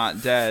God's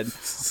Not Dead,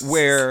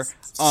 where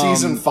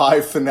Season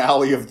 5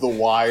 finale of The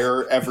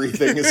Wire,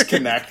 everything is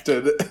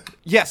connected.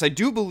 Yes, I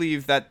do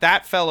believe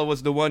that fellow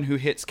was the one who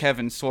hits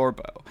Kevin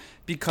Sorbo,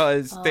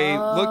 because they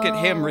look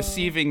at him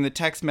receiving the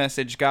text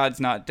message,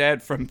 God's not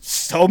dead, from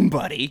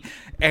somebody,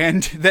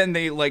 and then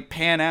they like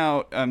pan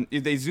out,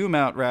 they zoom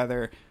out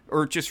rather,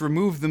 or just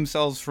remove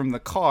themselves from the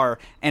car,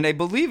 and I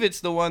believe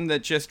it's the one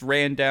that just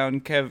ran down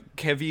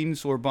Kevin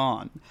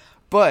Sorbonne.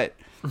 But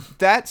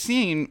that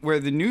scene where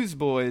the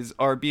Newsboys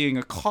are being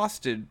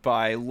accosted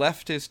by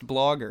leftist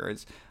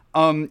bloggers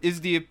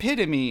is the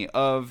epitome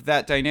of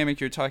that dynamic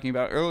you're talking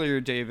about earlier,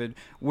 David,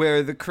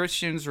 where the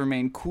Christians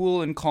remain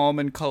cool and calm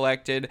and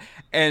collected,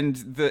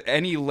 and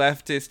any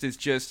leftist is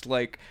just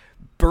like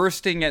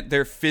bursting at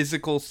their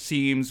physical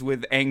seams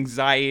with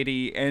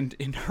anxiety and,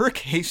 in her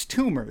case,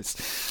 tumors.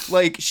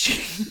 Like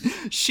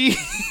she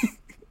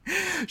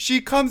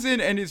comes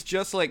in and is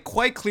just like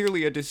quite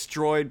clearly a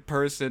destroyed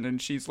person,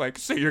 and she's like,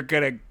 so you're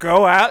gonna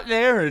go out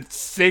there and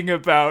sing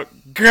about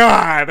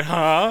God,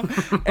 huh?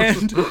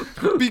 And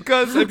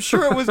because I'm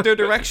sure it was their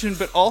direction,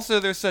 but also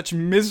they're such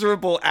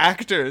miserable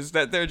actors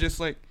that they're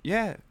just like,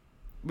 yeah,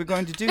 we're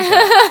going to do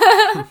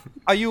that.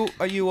 Are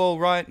you all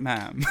right,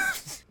 ma'am?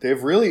 They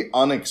have really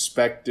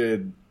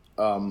unexpected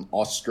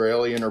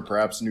Australian or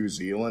perhaps New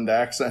Zealand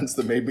accents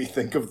that made me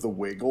think of the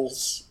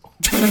Wiggles.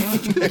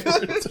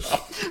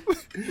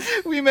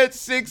 We met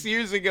 6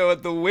 years ago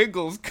at the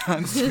Wiggles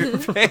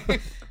concert, babe.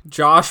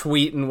 Josh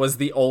Wheaton was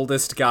the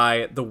oldest guy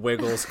at the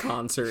Wiggles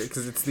concert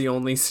because it's the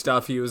only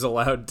stuff he was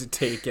allowed to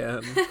take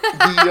in.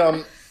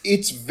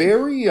 It's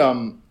very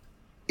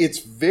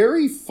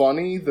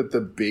funny that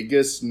the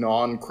biggest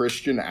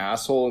non-Christian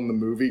asshole in the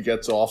movie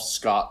gets off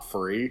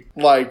scot-free.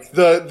 Like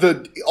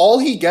all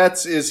he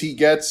gets,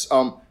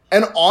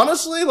 and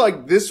honestly,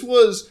 like this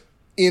was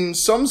in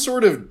some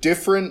sort of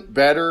different,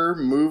 better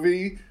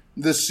movie.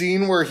 The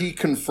scene where he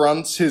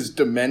confronts his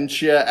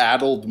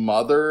dementia-addled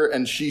mother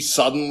and she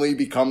suddenly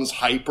becomes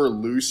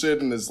hyper-lucid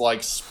and is,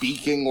 like,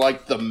 speaking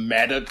like the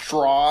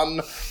Metatron,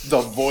 the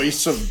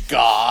voice of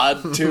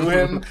God, to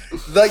him.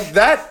 Like,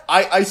 that,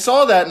 I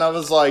saw that and I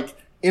was like,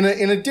 in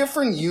a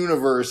different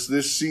universe,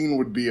 this scene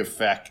would be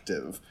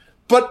effective.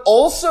 But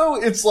also,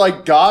 it's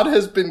like God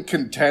has been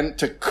content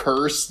to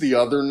curse the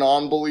other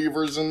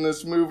non-believers in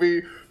this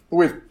movie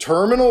with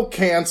terminal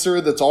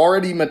cancer that's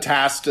already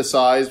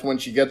metastasized when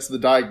she gets the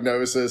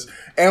diagnosis,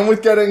 and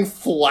with getting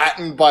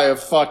flattened by a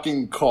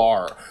fucking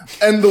car.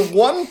 And the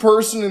one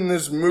person in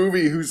this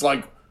movie who's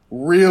like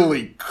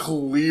really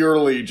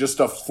clearly just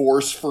a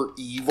force for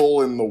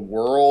evil in the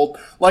world.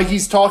 Like,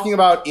 he's talking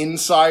about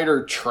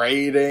insider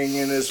trading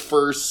in his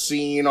first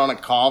scene on a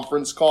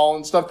conference call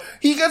and stuff.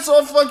 He gets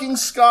off fucking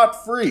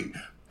scot-free.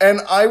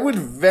 And I would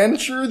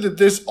venture that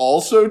this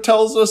also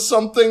tells us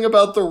something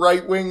about the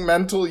right-wing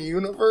mental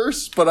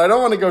universe, but I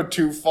don't want to go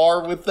too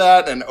far with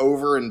that and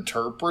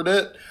over-interpret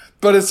it.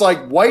 But it's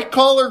like,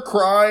 white-collar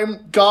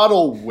crime,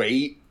 God'll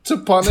wait to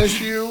punish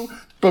you.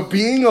 But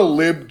being a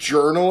lib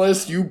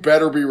journalist, you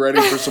better be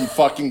ready for some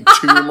fucking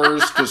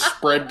tumors to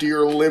spread to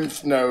your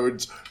lymph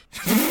nodes.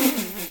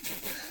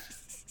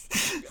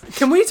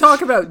 Can we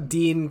talk about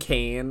Dean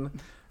Cain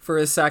for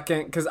a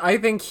second? Because I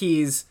think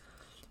he's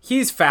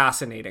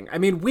fascinating. I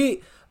mean,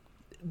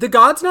 the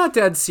God's Not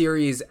Dead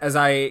series, as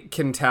I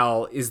can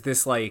tell, is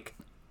this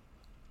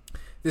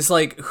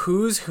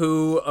who's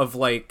who of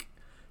like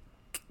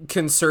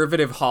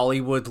conservative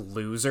Hollywood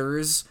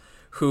losers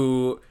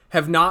who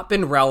have not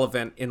been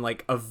relevant in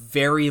like a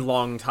very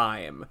long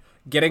time,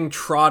 getting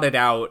trotted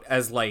out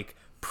as like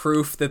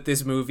proof that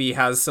this movie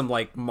has some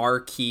like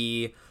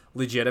marquee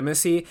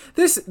legitimacy.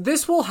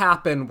 This will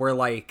happen where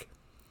like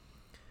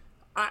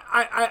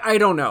I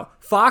don't know.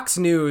 Fox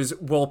News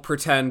will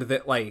pretend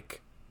that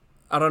like,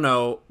 I don't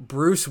know,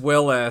 Bruce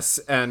Willis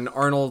and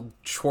Arnold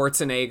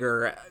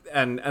Schwarzenegger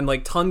and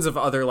like tons of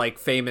other like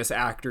famous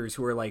actors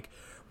who are like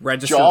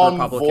registered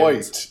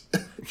Republicans.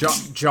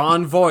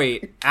 John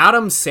Voight,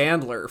 Adam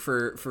Sandler,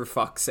 for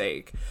fuck's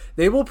sake.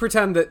 They will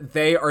pretend that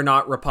they are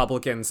not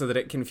Republicans so that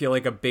it can feel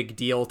like a big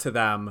deal to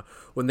them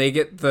when they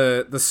get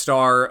the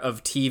star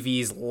of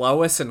TV's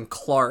Lois and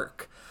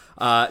Clark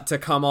to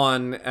come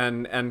on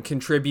and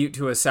contribute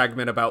to a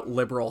segment about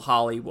liberal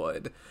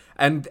Hollywood.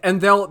 And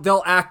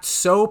they'll act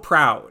so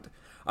proud.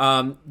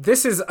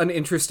 This is an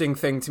interesting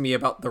thing to me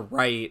about the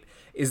right,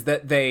 is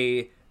that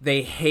they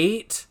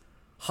hate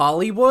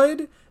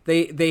Hollywood.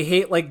 They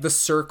hate like the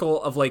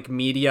circle of like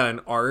media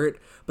and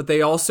art, but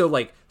they also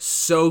like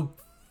so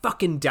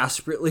fucking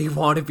desperately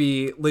want to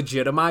be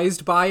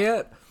legitimized by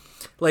it.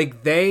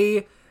 Like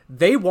they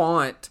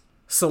want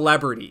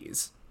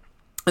celebrities.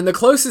 And the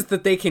closest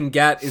that they can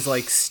get is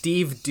like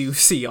Steve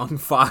Doocy on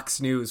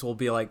Fox News will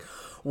be like,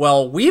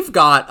 well, we've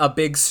got a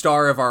big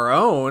star of our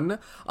own,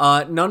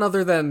 none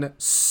other than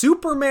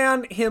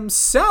Superman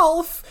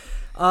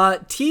himself,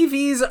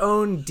 TV's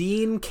own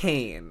Dean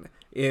Cain.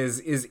 Is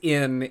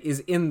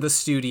in the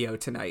studio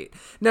tonight.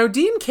 Now,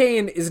 Dean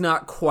Cain is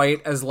not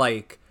quite as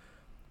like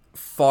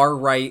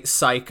far-right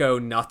psycho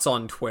nuts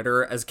on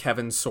Twitter as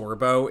Kevin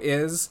Sorbo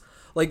is.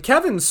 Like,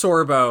 Kevin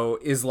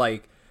Sorbo is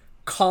like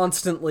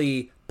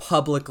constantly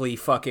publicly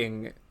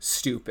fucking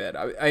stupid.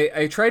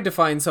 I tried to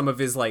find some of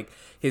his like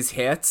his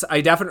hits.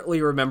 I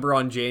definitely remember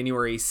on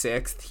January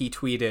 6th he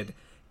tweeted,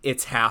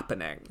 "It's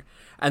happening."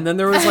 And then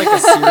there was like a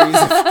series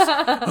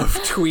of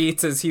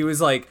tweets as he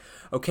was like,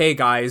 okay,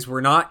 guys,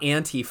 we're not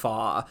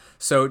Antifa,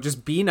 so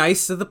just be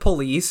nice to the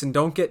police and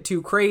don't get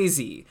too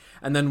crazy.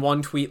 And then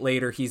one tweet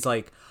later, he's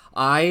like,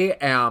 I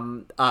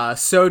am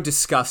so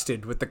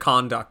disgusted with the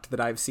conduct that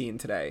I've seen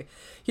today.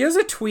 He has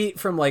a tweet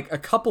from like a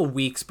couple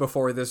weeks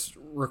before this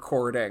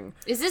recording.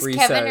 Is this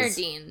Kevin or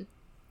Dean?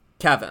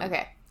 Kevin.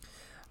 Okay.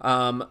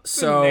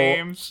 So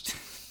names.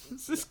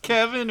 Is this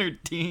Kevin or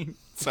Dean?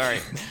 Sorry.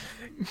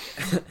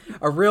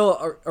 a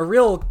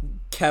real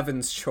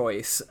Kevin's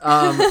choice.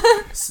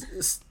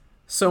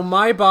 So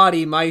my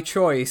body, my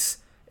choice,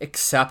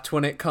 except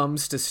when it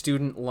comes to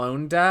student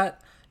loan debt.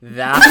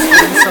 That's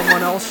when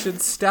someone else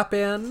should step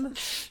in.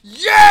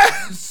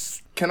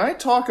 Yes! Can I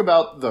talk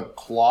about the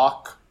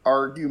clock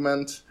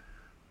argument?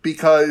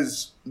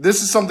 Because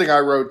this is something I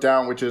wrote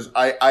down, which is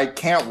I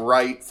can't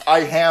write.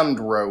 I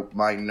hand wrote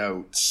my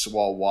notes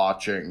while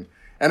watching.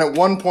 And at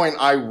one point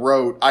I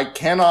wrote, I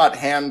cannot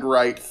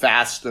handwrite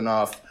fast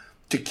enough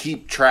to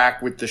keep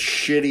track with the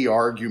shitty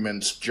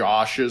arguments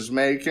Josh is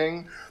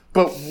making.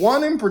 But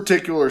one in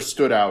particular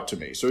stood out to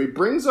me. So he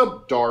brings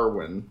up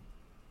Darwin,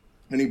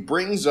 and he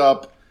brings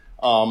up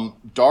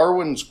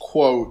Darwin's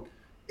quote.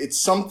 It's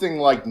something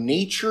like,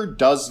 nature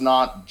does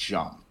not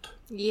jump.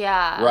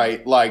 Yeah.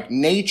 Right? Like,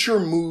 nature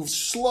moves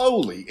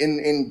slowly.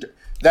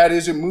 That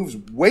is, it moves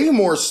way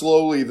more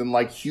slowly than,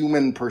 like,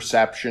 human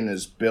perception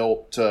is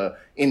built to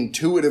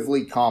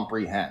intuitively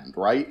comprehend,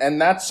 right?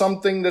 And that's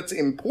something that's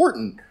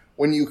important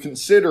when you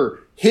consider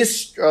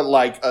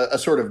a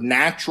sort of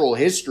natural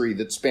history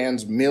that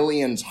spans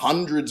millions,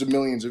 hundreds of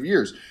millions of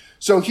years.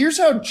 So here's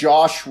how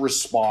Josh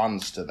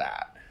responds to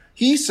that.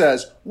 He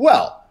says,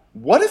 well,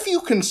 what if you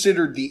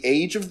considered the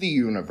age of the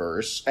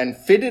universe and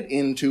fit it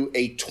into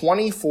a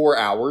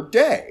 24-hour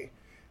day?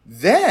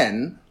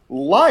 Then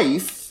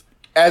life,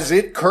 as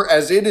it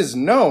is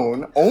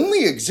known,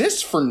 only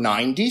exists for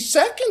 90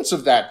 seconds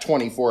of that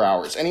 24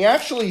 hours. And he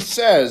actually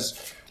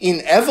says,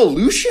 in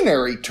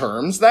evolutionary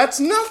terms, that's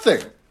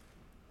nothing.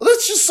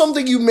 That's just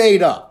something you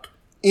made up.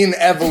 In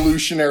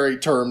evolutionary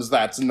terms,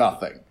 that's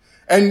nothing.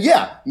 And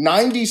yeah,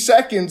 90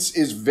 seconds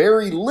is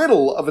very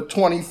little of a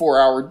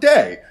 24-hour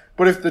day.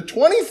 But if the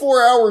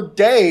 24-hour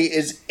day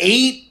is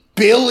 8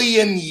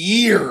 billion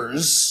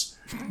years,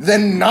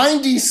 then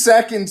 90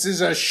 seconds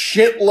is a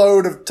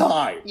shitload of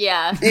time.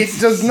 Yeah.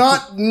 It does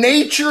not,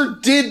 nature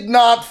did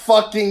not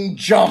fucking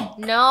jump.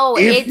 No,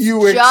 if it's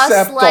you just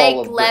accept like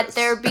all of Let this.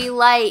 There Be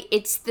Light.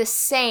 It's the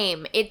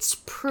same. It's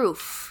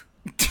proof.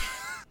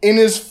 In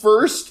his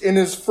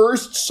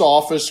first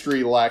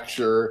sophistry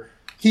lecture,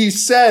 he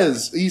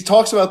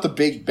talks about the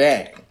Big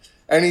Bang.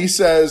 And he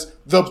says,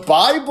 the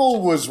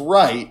Bible was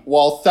right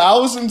while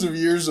thousands of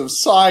years of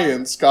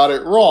science got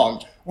it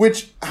wrong.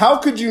 Which, how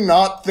could you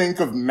not think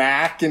of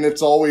Mac in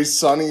It's Always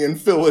Sunny in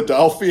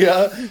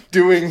Philadelphia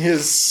doing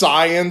his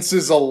Science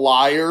is a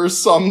Liar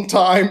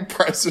sometime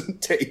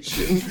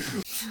presentation?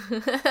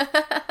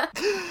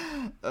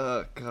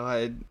 Oh,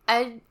 God.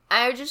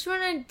 I just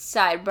want to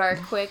sidebar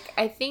quick.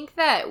 I think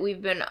that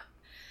we've been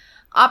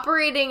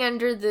operating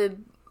under the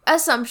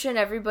assumption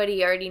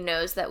everybody already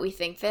knows that we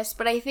think this,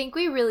 but I think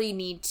we really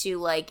need to,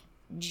 like,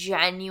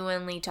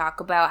 genuinely talk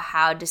about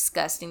how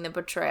disgusting the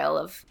portrayal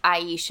of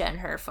Aisha and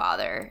her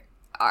father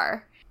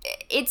are.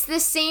 It's the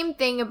same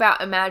thing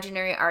about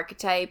imaginary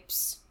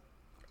archetypes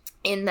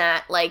in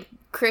that, like,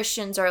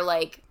 Christians are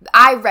like,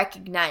 I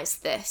recognize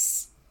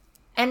this.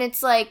 And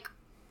it's like,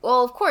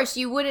 well, of course,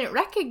 you wouldn't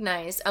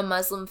recognize a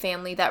Muslim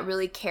family that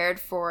really cared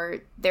for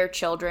their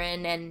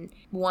children and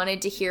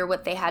wanted to hear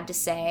what they had to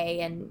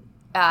say, and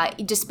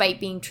despite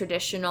being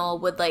traditional,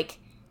 would, like,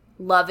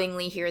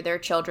 lovingly hear their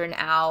children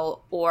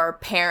out or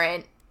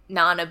parent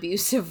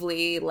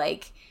non-abusively,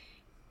 like,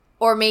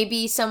 or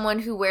maybe someone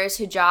who wears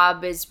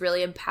hijab is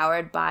really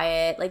empowered by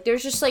it. Like,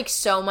 there's just, like,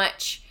 so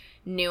much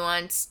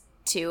nuance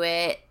to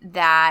it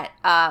that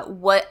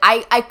what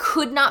I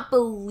could not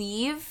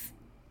believe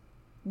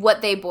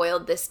what they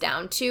boiled this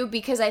down to,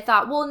 because I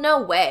thought, well,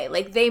 no way.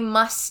 Like, they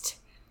must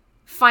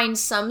find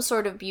some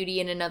sort of beauty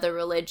in another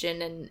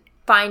religion and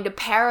find a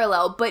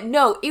parallel. But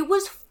no, it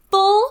was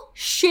full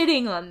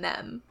shitting on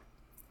them.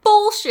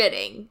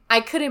 Bullshitting. I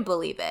couldn't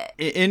believe it.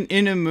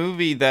 In a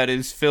movie that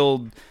is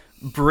filled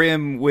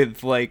brim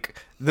with, like,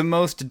 the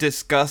most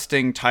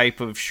disgusting type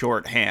of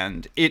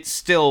shorthand, it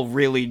still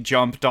really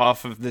jumped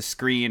off of the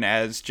screen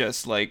as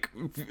just, like,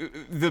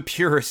 the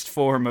purest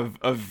form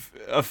of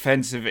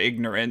offensive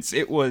ignorance.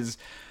 It was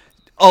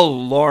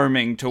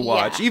alarming to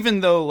watch, Yeah.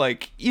 even though,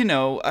 like, you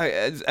know,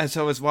 as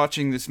I was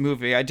watching this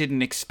movie, I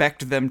didn't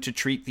expect them to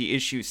treat the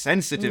issue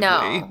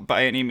sensitively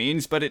by any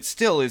means, but it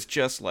still is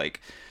just,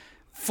 like,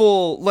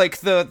 full, like,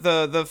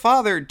 the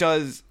father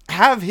does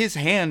have his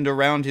hand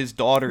around his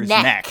daughter's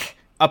neck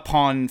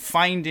upon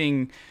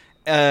finding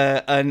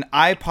an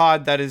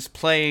iPod that is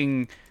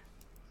playing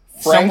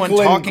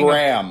Franklin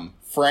Graham.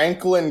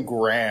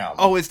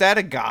 Oh, is that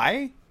a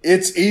guy?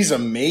 He's a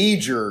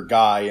major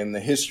guy in the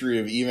history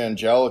of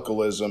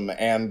evangelicalism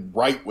and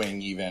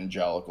right-wing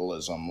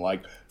evangelicalism.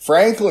 Like,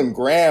 Franklin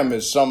Graham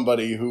is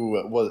somebody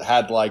who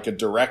had, like, a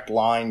direct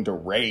line to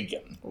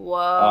Reagan.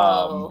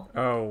 Whoa.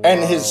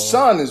 And his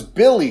son is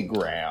Billy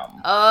Graham.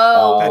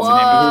 That's an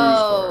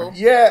Whoa. image.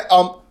 Yeah,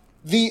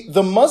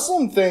 the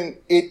Muslim thing,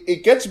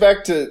 it gets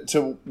back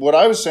to what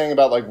I was saying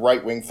about, like,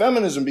 right-wing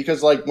feminism,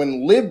 because, like,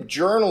 when lib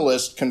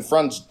journalist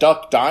confronts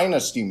Duck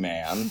Dynasty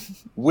man,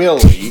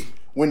 Willie,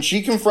 when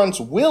she confronts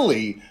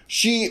Willie,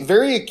 she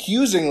very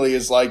accusingly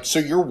is like, so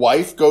your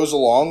wife goes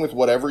along with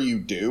whatever you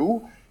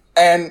do?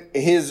 And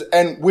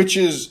which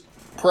is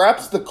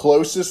perhaps the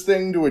closest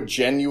thing to a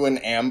genuine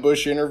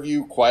ambush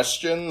interview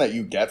question that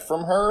you get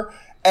from her.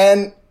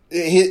 And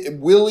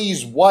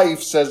Willie's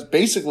wife says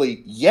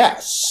basically,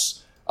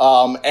 yes.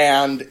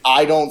 And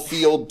I don't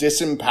feel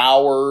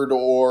disempowered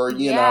or,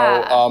 you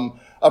know,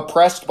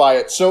 oppressed by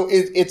it. So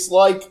it's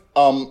like,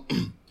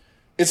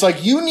 it's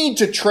like you need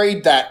to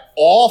trade that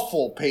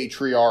awful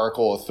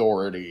patriarchal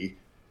authority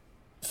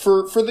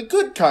for the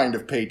good kind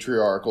of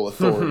patriarchal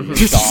authority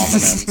and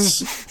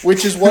dominance,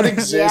 which is what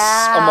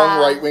exists among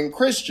right-wing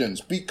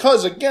Christians.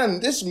 Because, again,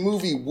 this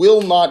movie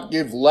will not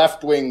give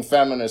left-wing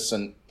feminists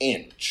an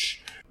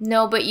inch.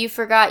 No, but you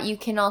forgot you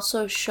can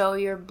also show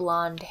your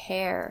blonde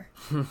hair.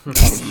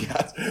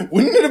 Yes.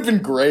 Wouldn't it have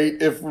been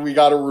great if we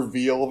got a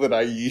reveal that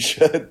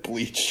Aisha had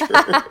bleached her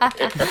hair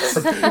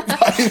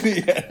by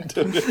the end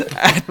of it?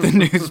 At the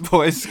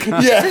Newsboys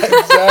Con. Yeah,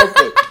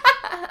 exactly.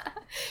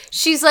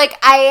 She's like,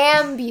 I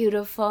am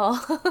beautiful.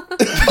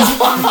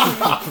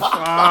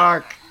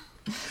 Fuck.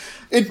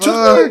 It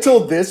took me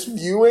until this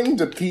viewing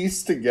to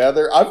piece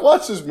together. I've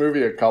watched this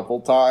movie a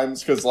couple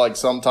times because, like,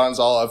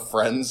 sometimes I'll have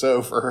friends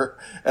over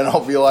and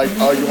I'll be like,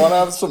 "Oh, you want to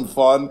have some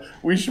fun?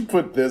 We should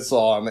put this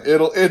on.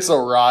 It's a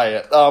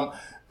riot."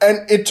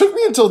 And it took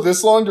me until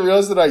this long to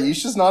realize that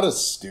Aisha's not a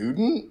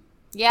student.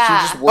 Yeah. She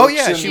just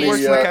works she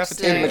works in the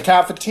cafeteria. In the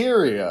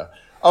cafeteria.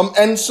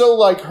 And so,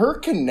 like, her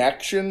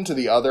connection to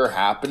the other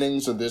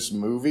happenings of this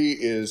movie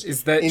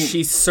is that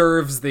she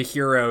serves the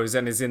heroes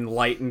and is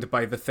enlightened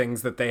by the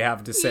things that they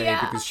have to say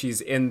because she's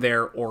in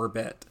their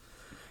orbit.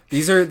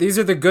 These are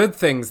the good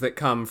things that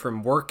come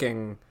from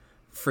working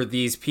for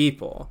these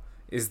people,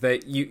 is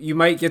that you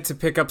might get to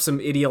pick up some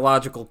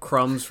ideological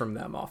crumbs from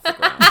them off the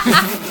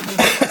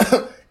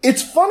ground.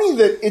 It's funny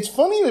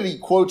that he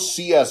quotes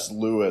C.S.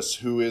 Lewis,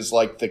 who is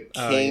like the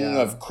king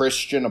of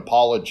Christian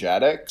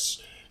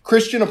apologetics.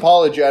 Christian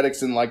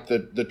apologetics in like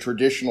the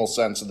traditional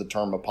sense of the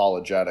term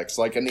apologetics,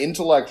 like an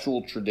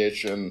intellectual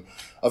tradition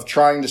of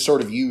trying to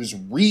sort of use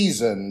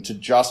reason to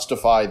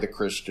justify the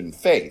Christian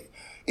faith.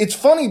 It's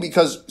funny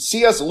because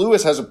C.S.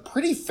 Lewis has a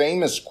pretty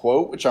famous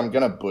quote, which I'm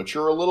going to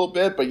butcher a little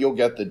bit, but you'll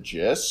get the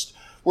gist,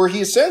 where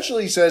he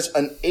essentially says,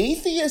 an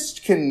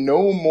atheist can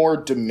no more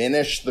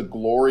diminish the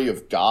glory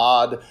of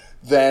God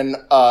than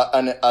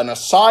an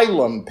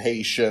asylum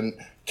patient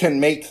can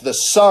make the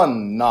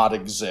sun not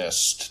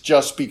exist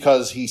just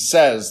because he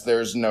says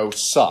there's no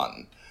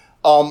sun.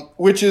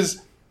 Which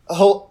is,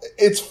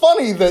 it's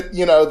funny that,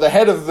 the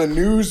head of the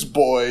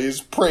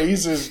Newsboys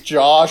praises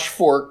Josh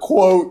for,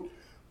 quote,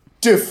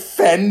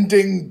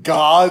 defending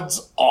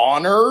God's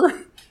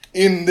honor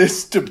in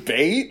this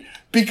debate.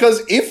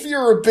 Because if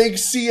you're a big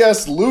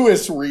C.S.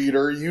 Lewis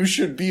reader, you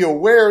should be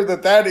aware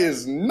that that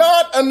is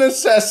not a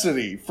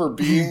necessity for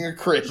being a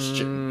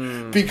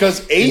Christian.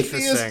 Because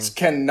atheists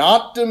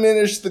cannot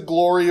diminish the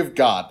glory of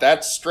God.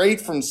 That's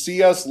straight from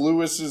C.S.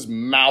 Lewis's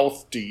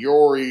mouth to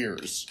your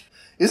ears.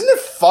 Isn't it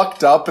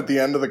fucked up at the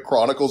end of the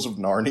Chronicles of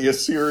Narnia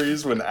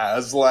series when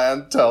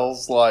Aslan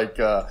tells,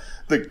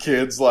 the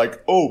kids,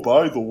 oh,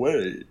 by the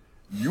way,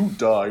 you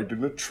died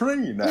in a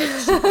train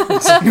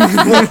accident.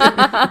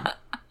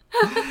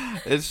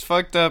 It's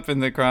fucked up in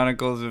the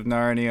Chronicles of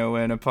Narnia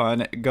when,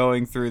 upon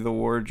going through the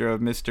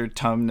wardrobe, Mr.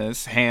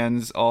 Tumnus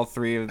hands all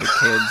three of the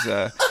kids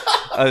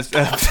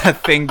a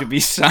thing to be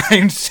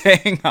signed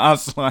saying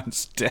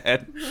Aslan's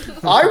dead.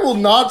 I will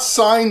not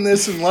sign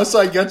this unless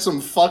I get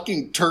some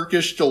fucking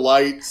Turkish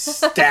Delight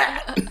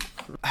stat.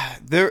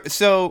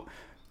 So,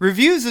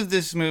 reviews of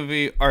this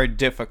movie are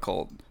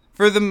difficult.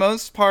 For the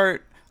most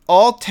part,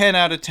 all 10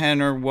 out of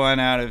 10 or 1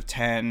 out of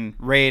 10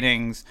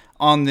 ratings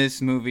on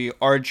this movie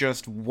are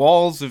just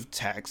walls of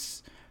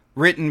text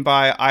written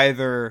by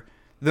either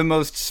the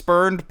most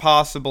spurned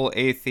possible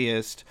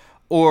atheist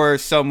or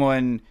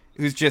someone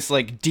who's just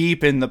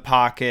deep in the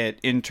pocket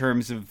in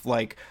terms of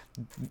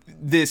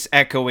this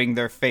echoing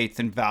their faith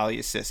and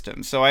value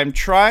system. So I'm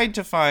trying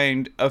to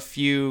find a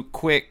few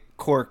quick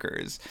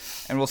corkers,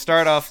 and we'll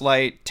start off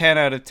light. 10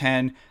 out of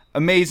 10,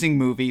 amazing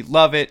movie,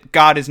 love it.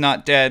 God is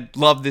not dead,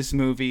 love this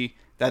movie.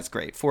 That's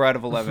great. 4 out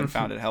of 11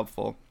 found it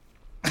helpful.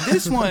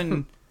 This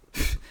one,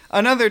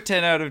 another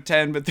 10 out of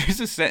 10, but there's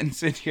a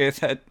sentence in here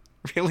that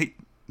really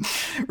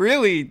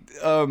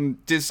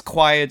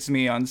disquiets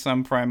me on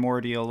some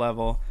primordial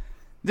level.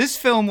 This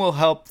film will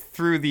help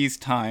through these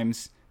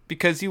times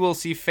because you will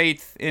see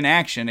faith in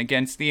action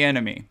against the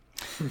enemy.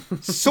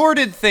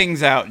 Sorted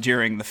things out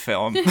during the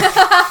film.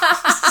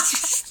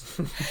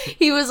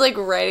 He was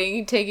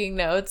taking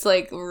notes,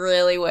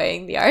 really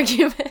weighing the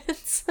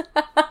arguments.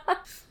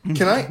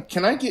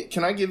 Can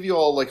I give you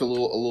all a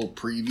little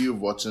preview of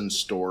what's in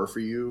store for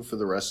you for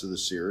the rest of the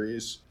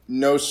series?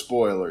 No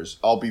spoilers.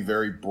 I'll be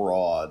very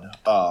broad.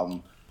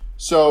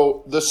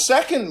 So the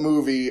second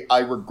movie, I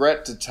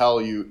regret to tell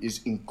you,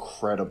 is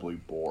incredibly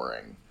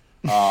boring.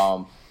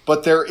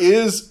 But there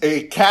is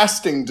a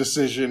casting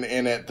decision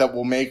in it that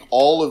will make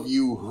all of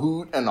you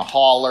hoot and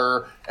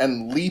holler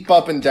and leap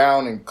up and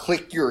down and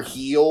click your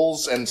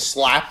heels and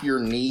slap your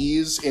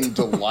knees in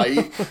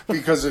delight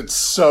because it's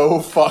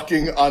so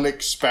fucking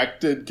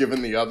unexpected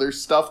given the other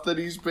stuff that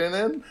he's been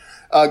in.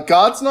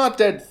 God's Not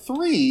Dead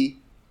 3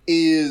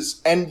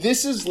 is, and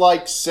this is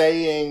like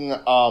saying,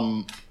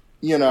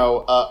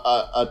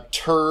 a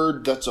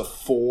turd that's a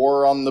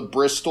 4 on the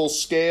Bristol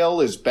scale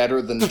is better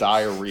than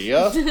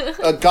diarrhea.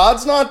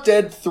 God's Not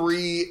Dead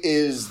 3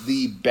 is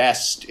the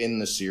best in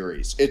the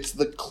series. It's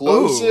the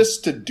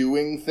closest to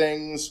doing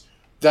things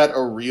that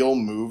a real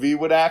movie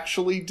would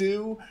actually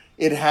do.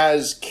 It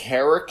has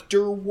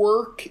character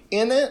work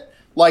in it.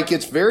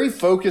 It's very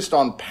focused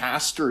on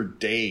Pastor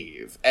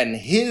Dave and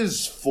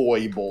his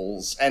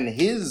foibles and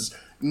his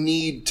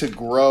need to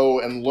grow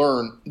and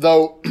learn.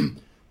 Though...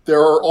 there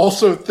are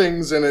also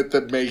things in it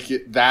that make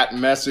that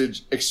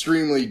message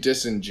extremely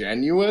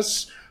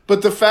disingenuous.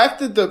 But the fact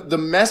that the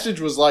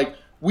message was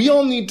we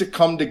all need to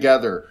come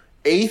together.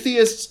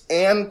 Atheists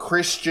and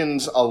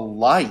Christians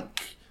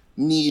alike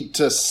need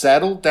to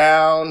settle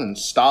down and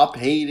stop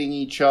hating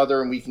each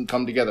other and we can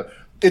come together.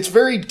 It's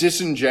very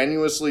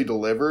disingenuously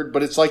delivered,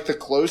 but it's the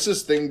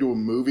closest thing to a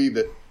movie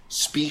that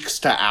speaks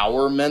to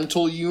our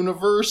mental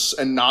universe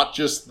and not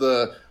just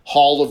the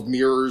Hall of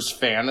Mirrors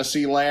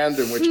fantasy land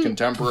in which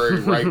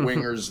contemporary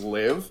right-wingers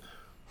live.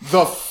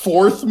 The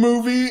fourth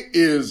movie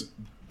is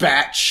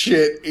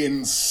batshit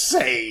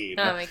insane.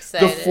 I'm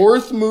excited. The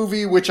fourth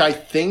movie, which I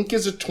think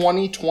is a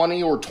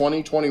 2020 or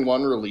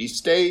 2021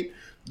 release date,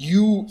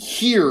 you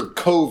hear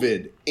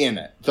COVID in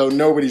it, though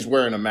nobody's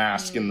wearing a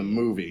mask in the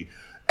movie.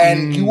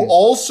 And you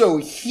also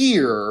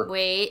hear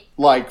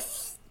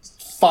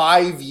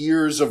 5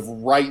 years of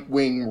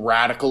right-wing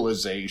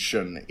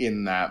radicalization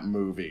in that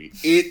movie.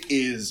 It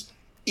is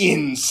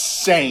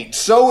insane.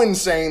 So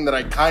insane that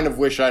I kind of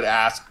wish I'd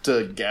asked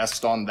to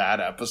guest on that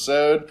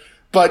episode.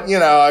 But, you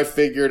know, I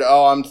figured,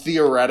 I'm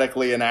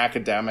theoretically an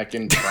academic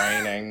in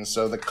training,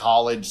 so the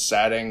college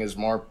setting is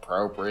more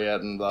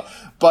appropriate.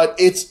 But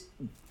it's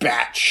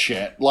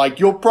batshit.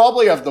 Like, you'll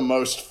probably have the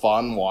most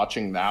fun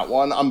watching that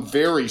one. I'm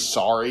very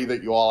sorry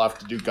that you all have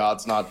to do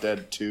God's Not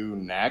Dead 2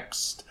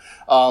 next.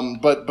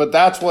 But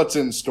that's what's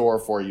in store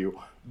for you.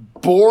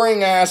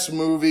 Boring-ass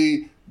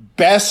movie,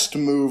 best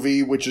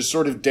movie, which is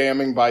sort of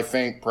damning by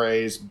faint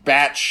praise,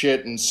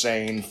 batshit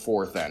insane,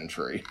 4th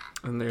entry.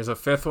 And there's a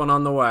 5th one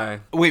on the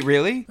way. Wait,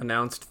 really?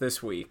 Announced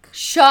this week.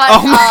 Shut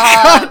Oh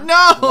my up!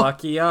 god, no!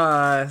 Lucky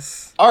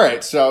us. All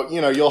right, so,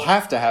 you know, you'll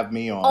have to have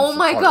me on. Oh for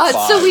my part god,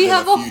 5 so we in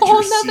have a future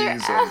whole nother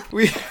season. app.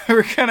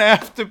 We're gonna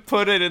have to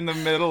put it in the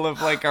middle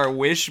of like our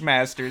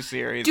Wishmaster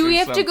series. Do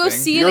we or have to go something.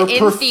 see You're it in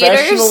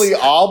professionally theaters?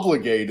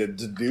 obligated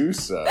to do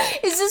so.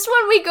 Is this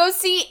one we go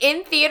see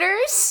in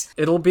theaters?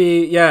 It'll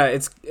be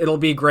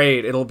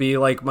great. It'll be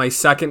like my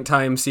second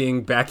time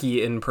seeing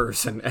Becky in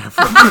person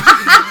ever.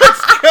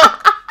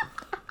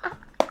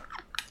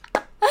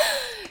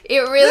 It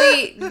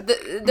really,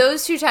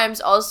 those 2 times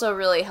also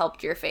really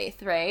helped your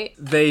faith, right?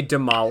 They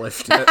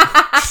demolished it.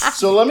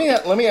 So let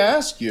me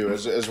ask you,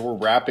 as we're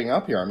wrapping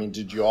up here, I mean,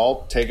 did you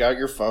all take out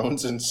your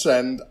phones and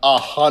send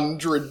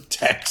 100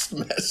 text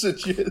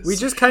messages? We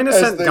just kind of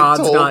as sent they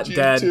God's told Not you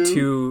Dead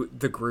to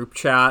the group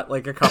chat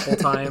like a couple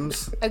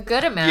times. A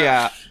good amount.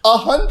 Yeah.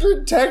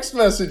 100 text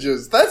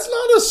messages. That's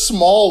not a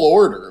small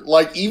order.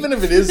 Like, even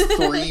if it is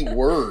 3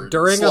 words.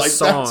 During a like,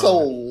 that's a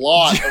song.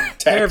 lot of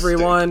texting. Hey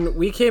everyone,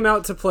 we came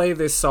out to play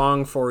this song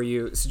for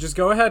you, so just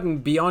go ahead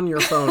and be on your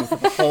phone for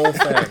the whole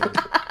thing.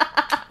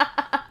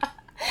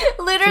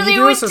 Literally,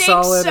 do it would us a take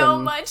solid so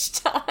and- much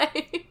time.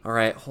 All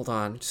right, hold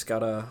on. Just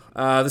gotta.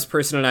 This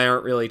person and I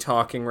aren't really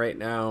talking right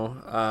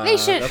now. They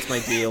should. That's my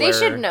dealer. They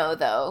should know,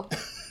 though.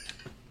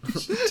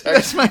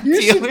 That's my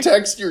You dealer. should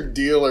text your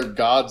dealer,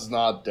 God's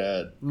Not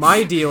Dead.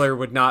 My dealer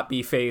would not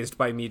be fazed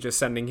by me just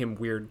sending him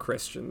weird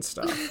Christian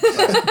stuff.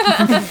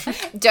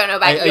 Don't know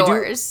about I do-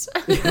 yours.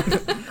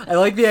 I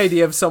like the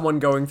idea of someone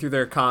going through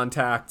their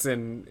contacts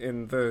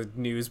in the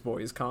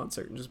Newsboys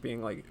concert and just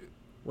being like,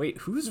 "Wait,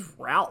 who's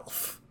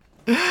Ralph?"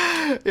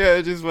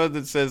 Yeah, just one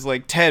that says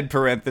like Ted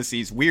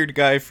parentheses weird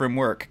guy from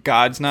work.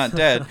 God's not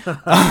dead.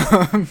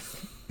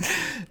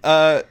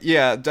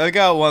 Yeah, I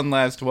got one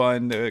last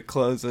one to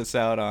close us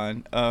out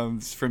on.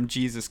 It's from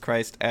Jesus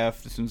Christ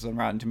F. This one's on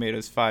Rotten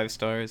Tomatoes, 5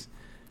 stars.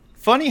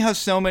 Funny how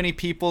so many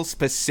people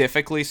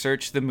specifically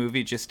search the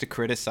movie just to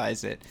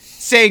criticize it,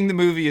 saying the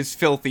movie is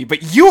filthy,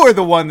 but you're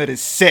the one that is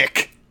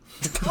sick.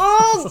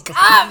 Oh,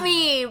 got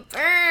me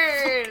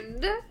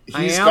burned. He's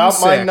I am got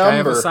sick. my I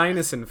have number. a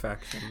sinus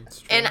infection.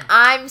 It's true. And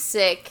I'm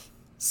sick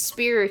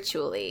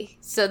spiritually,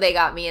 so they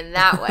got me in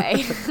that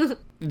way.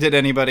 Did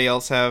anybody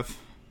else have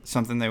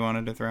something they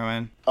wanted to throw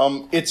in?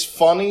 It's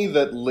funny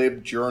that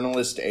lib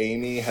journalist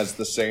Amy has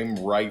the same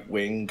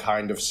right-wing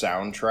kind of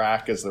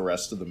soundtrack as the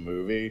rest of the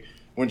movie.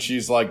 When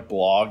she's, like,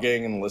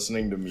 blogging and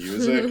listening to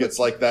music, it's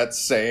like that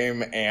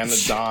same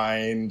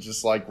anodyne,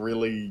 just, like,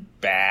 really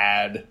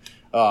bad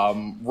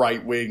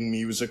right-wing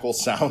musical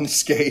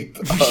soundscape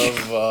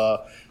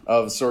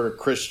of sort of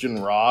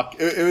Christian rock.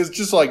 It was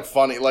just, like,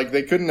 funny. Like,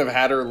 they couldn't have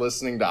had her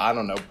listening to, I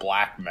don't know,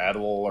 black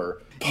metal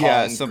or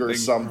punk or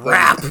something.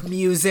 Rap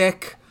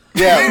music.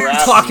 Yeah,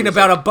 rap Talking music.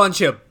 about a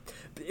bunch of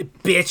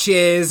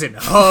bitches and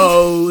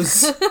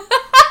hoes.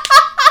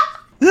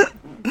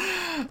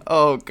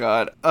 Oh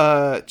God,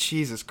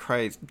 Jesus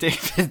Christ,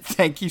 David!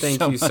 Thank you Thank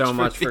so you much so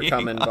much for being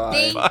coming on.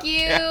 by. Thank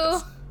you.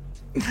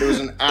 It was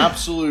an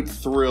absolute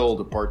thrill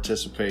to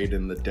participate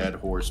in the Dead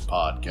Horse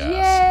podcast.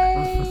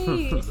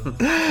 Yay.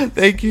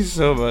 Thank you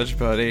so much,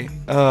 buddy.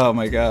 Oh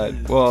my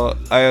God. Well,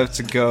 I have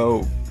to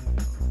go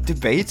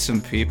debate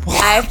some people.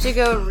 I have to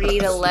go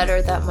read a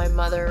letter that my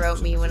mother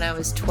wrote me when I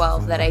was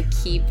 12 that I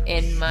keep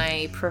in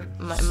my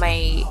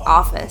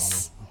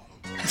office.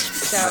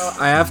 So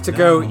I have to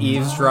go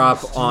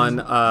eavesdrop on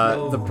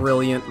the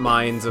brilliant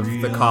minds of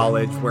the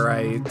college where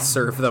I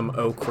serve them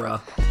okra.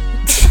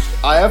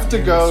 I have to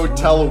go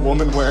tell a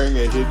woman wearing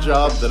a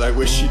hijab that I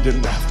wish she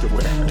didn't have to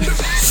wear it.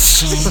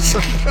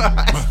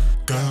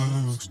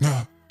 God's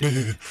not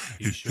dead.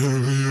 He's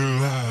surely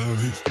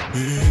alive. He's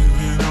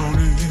living on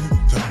the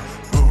inside.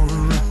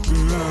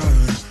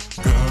 Overrealize.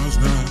 God's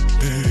not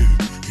dead.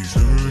 He's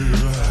surely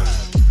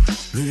alive.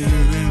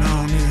 Living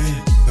on the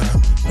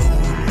inside.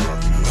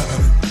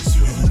 Overrealize.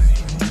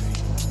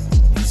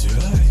 He's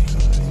alive.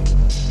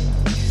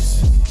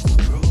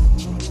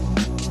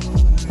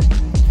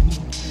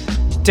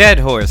 Dead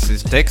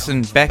Horses,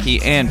 Dixon, Becky,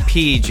 and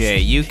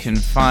PJ. You can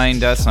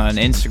find us on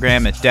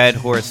Instagram at Dead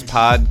Horse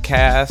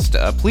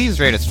Podcast. Please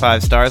rate us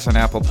 5 stars on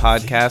Apple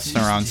Podcasts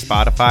or on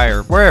Spotify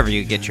or wherever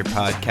you get your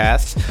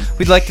podcasts.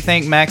 We'd like to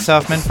thank Max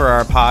Huffman for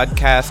our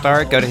podcast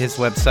art. Go to his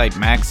website,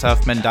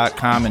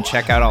 maxhuffman.com, and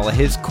check out all of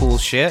his cool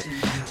shit.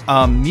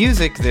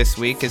 Music this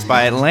week is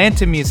by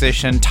Atlanta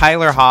musician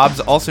Tyler Hobbs,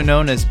 also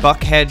known as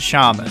Buckhead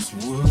Shaman.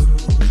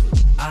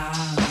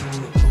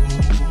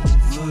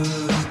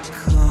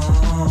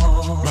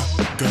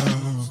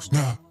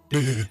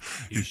 dead.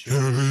 He's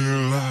surely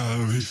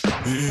alive. He's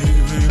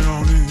living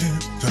on the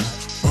inside.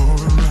 For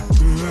the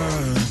rest of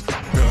life.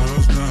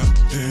 God's not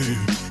dead.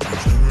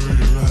 He's surely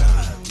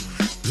alive.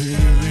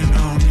 Living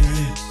on the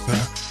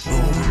inside.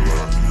 For the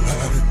rest of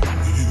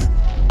life.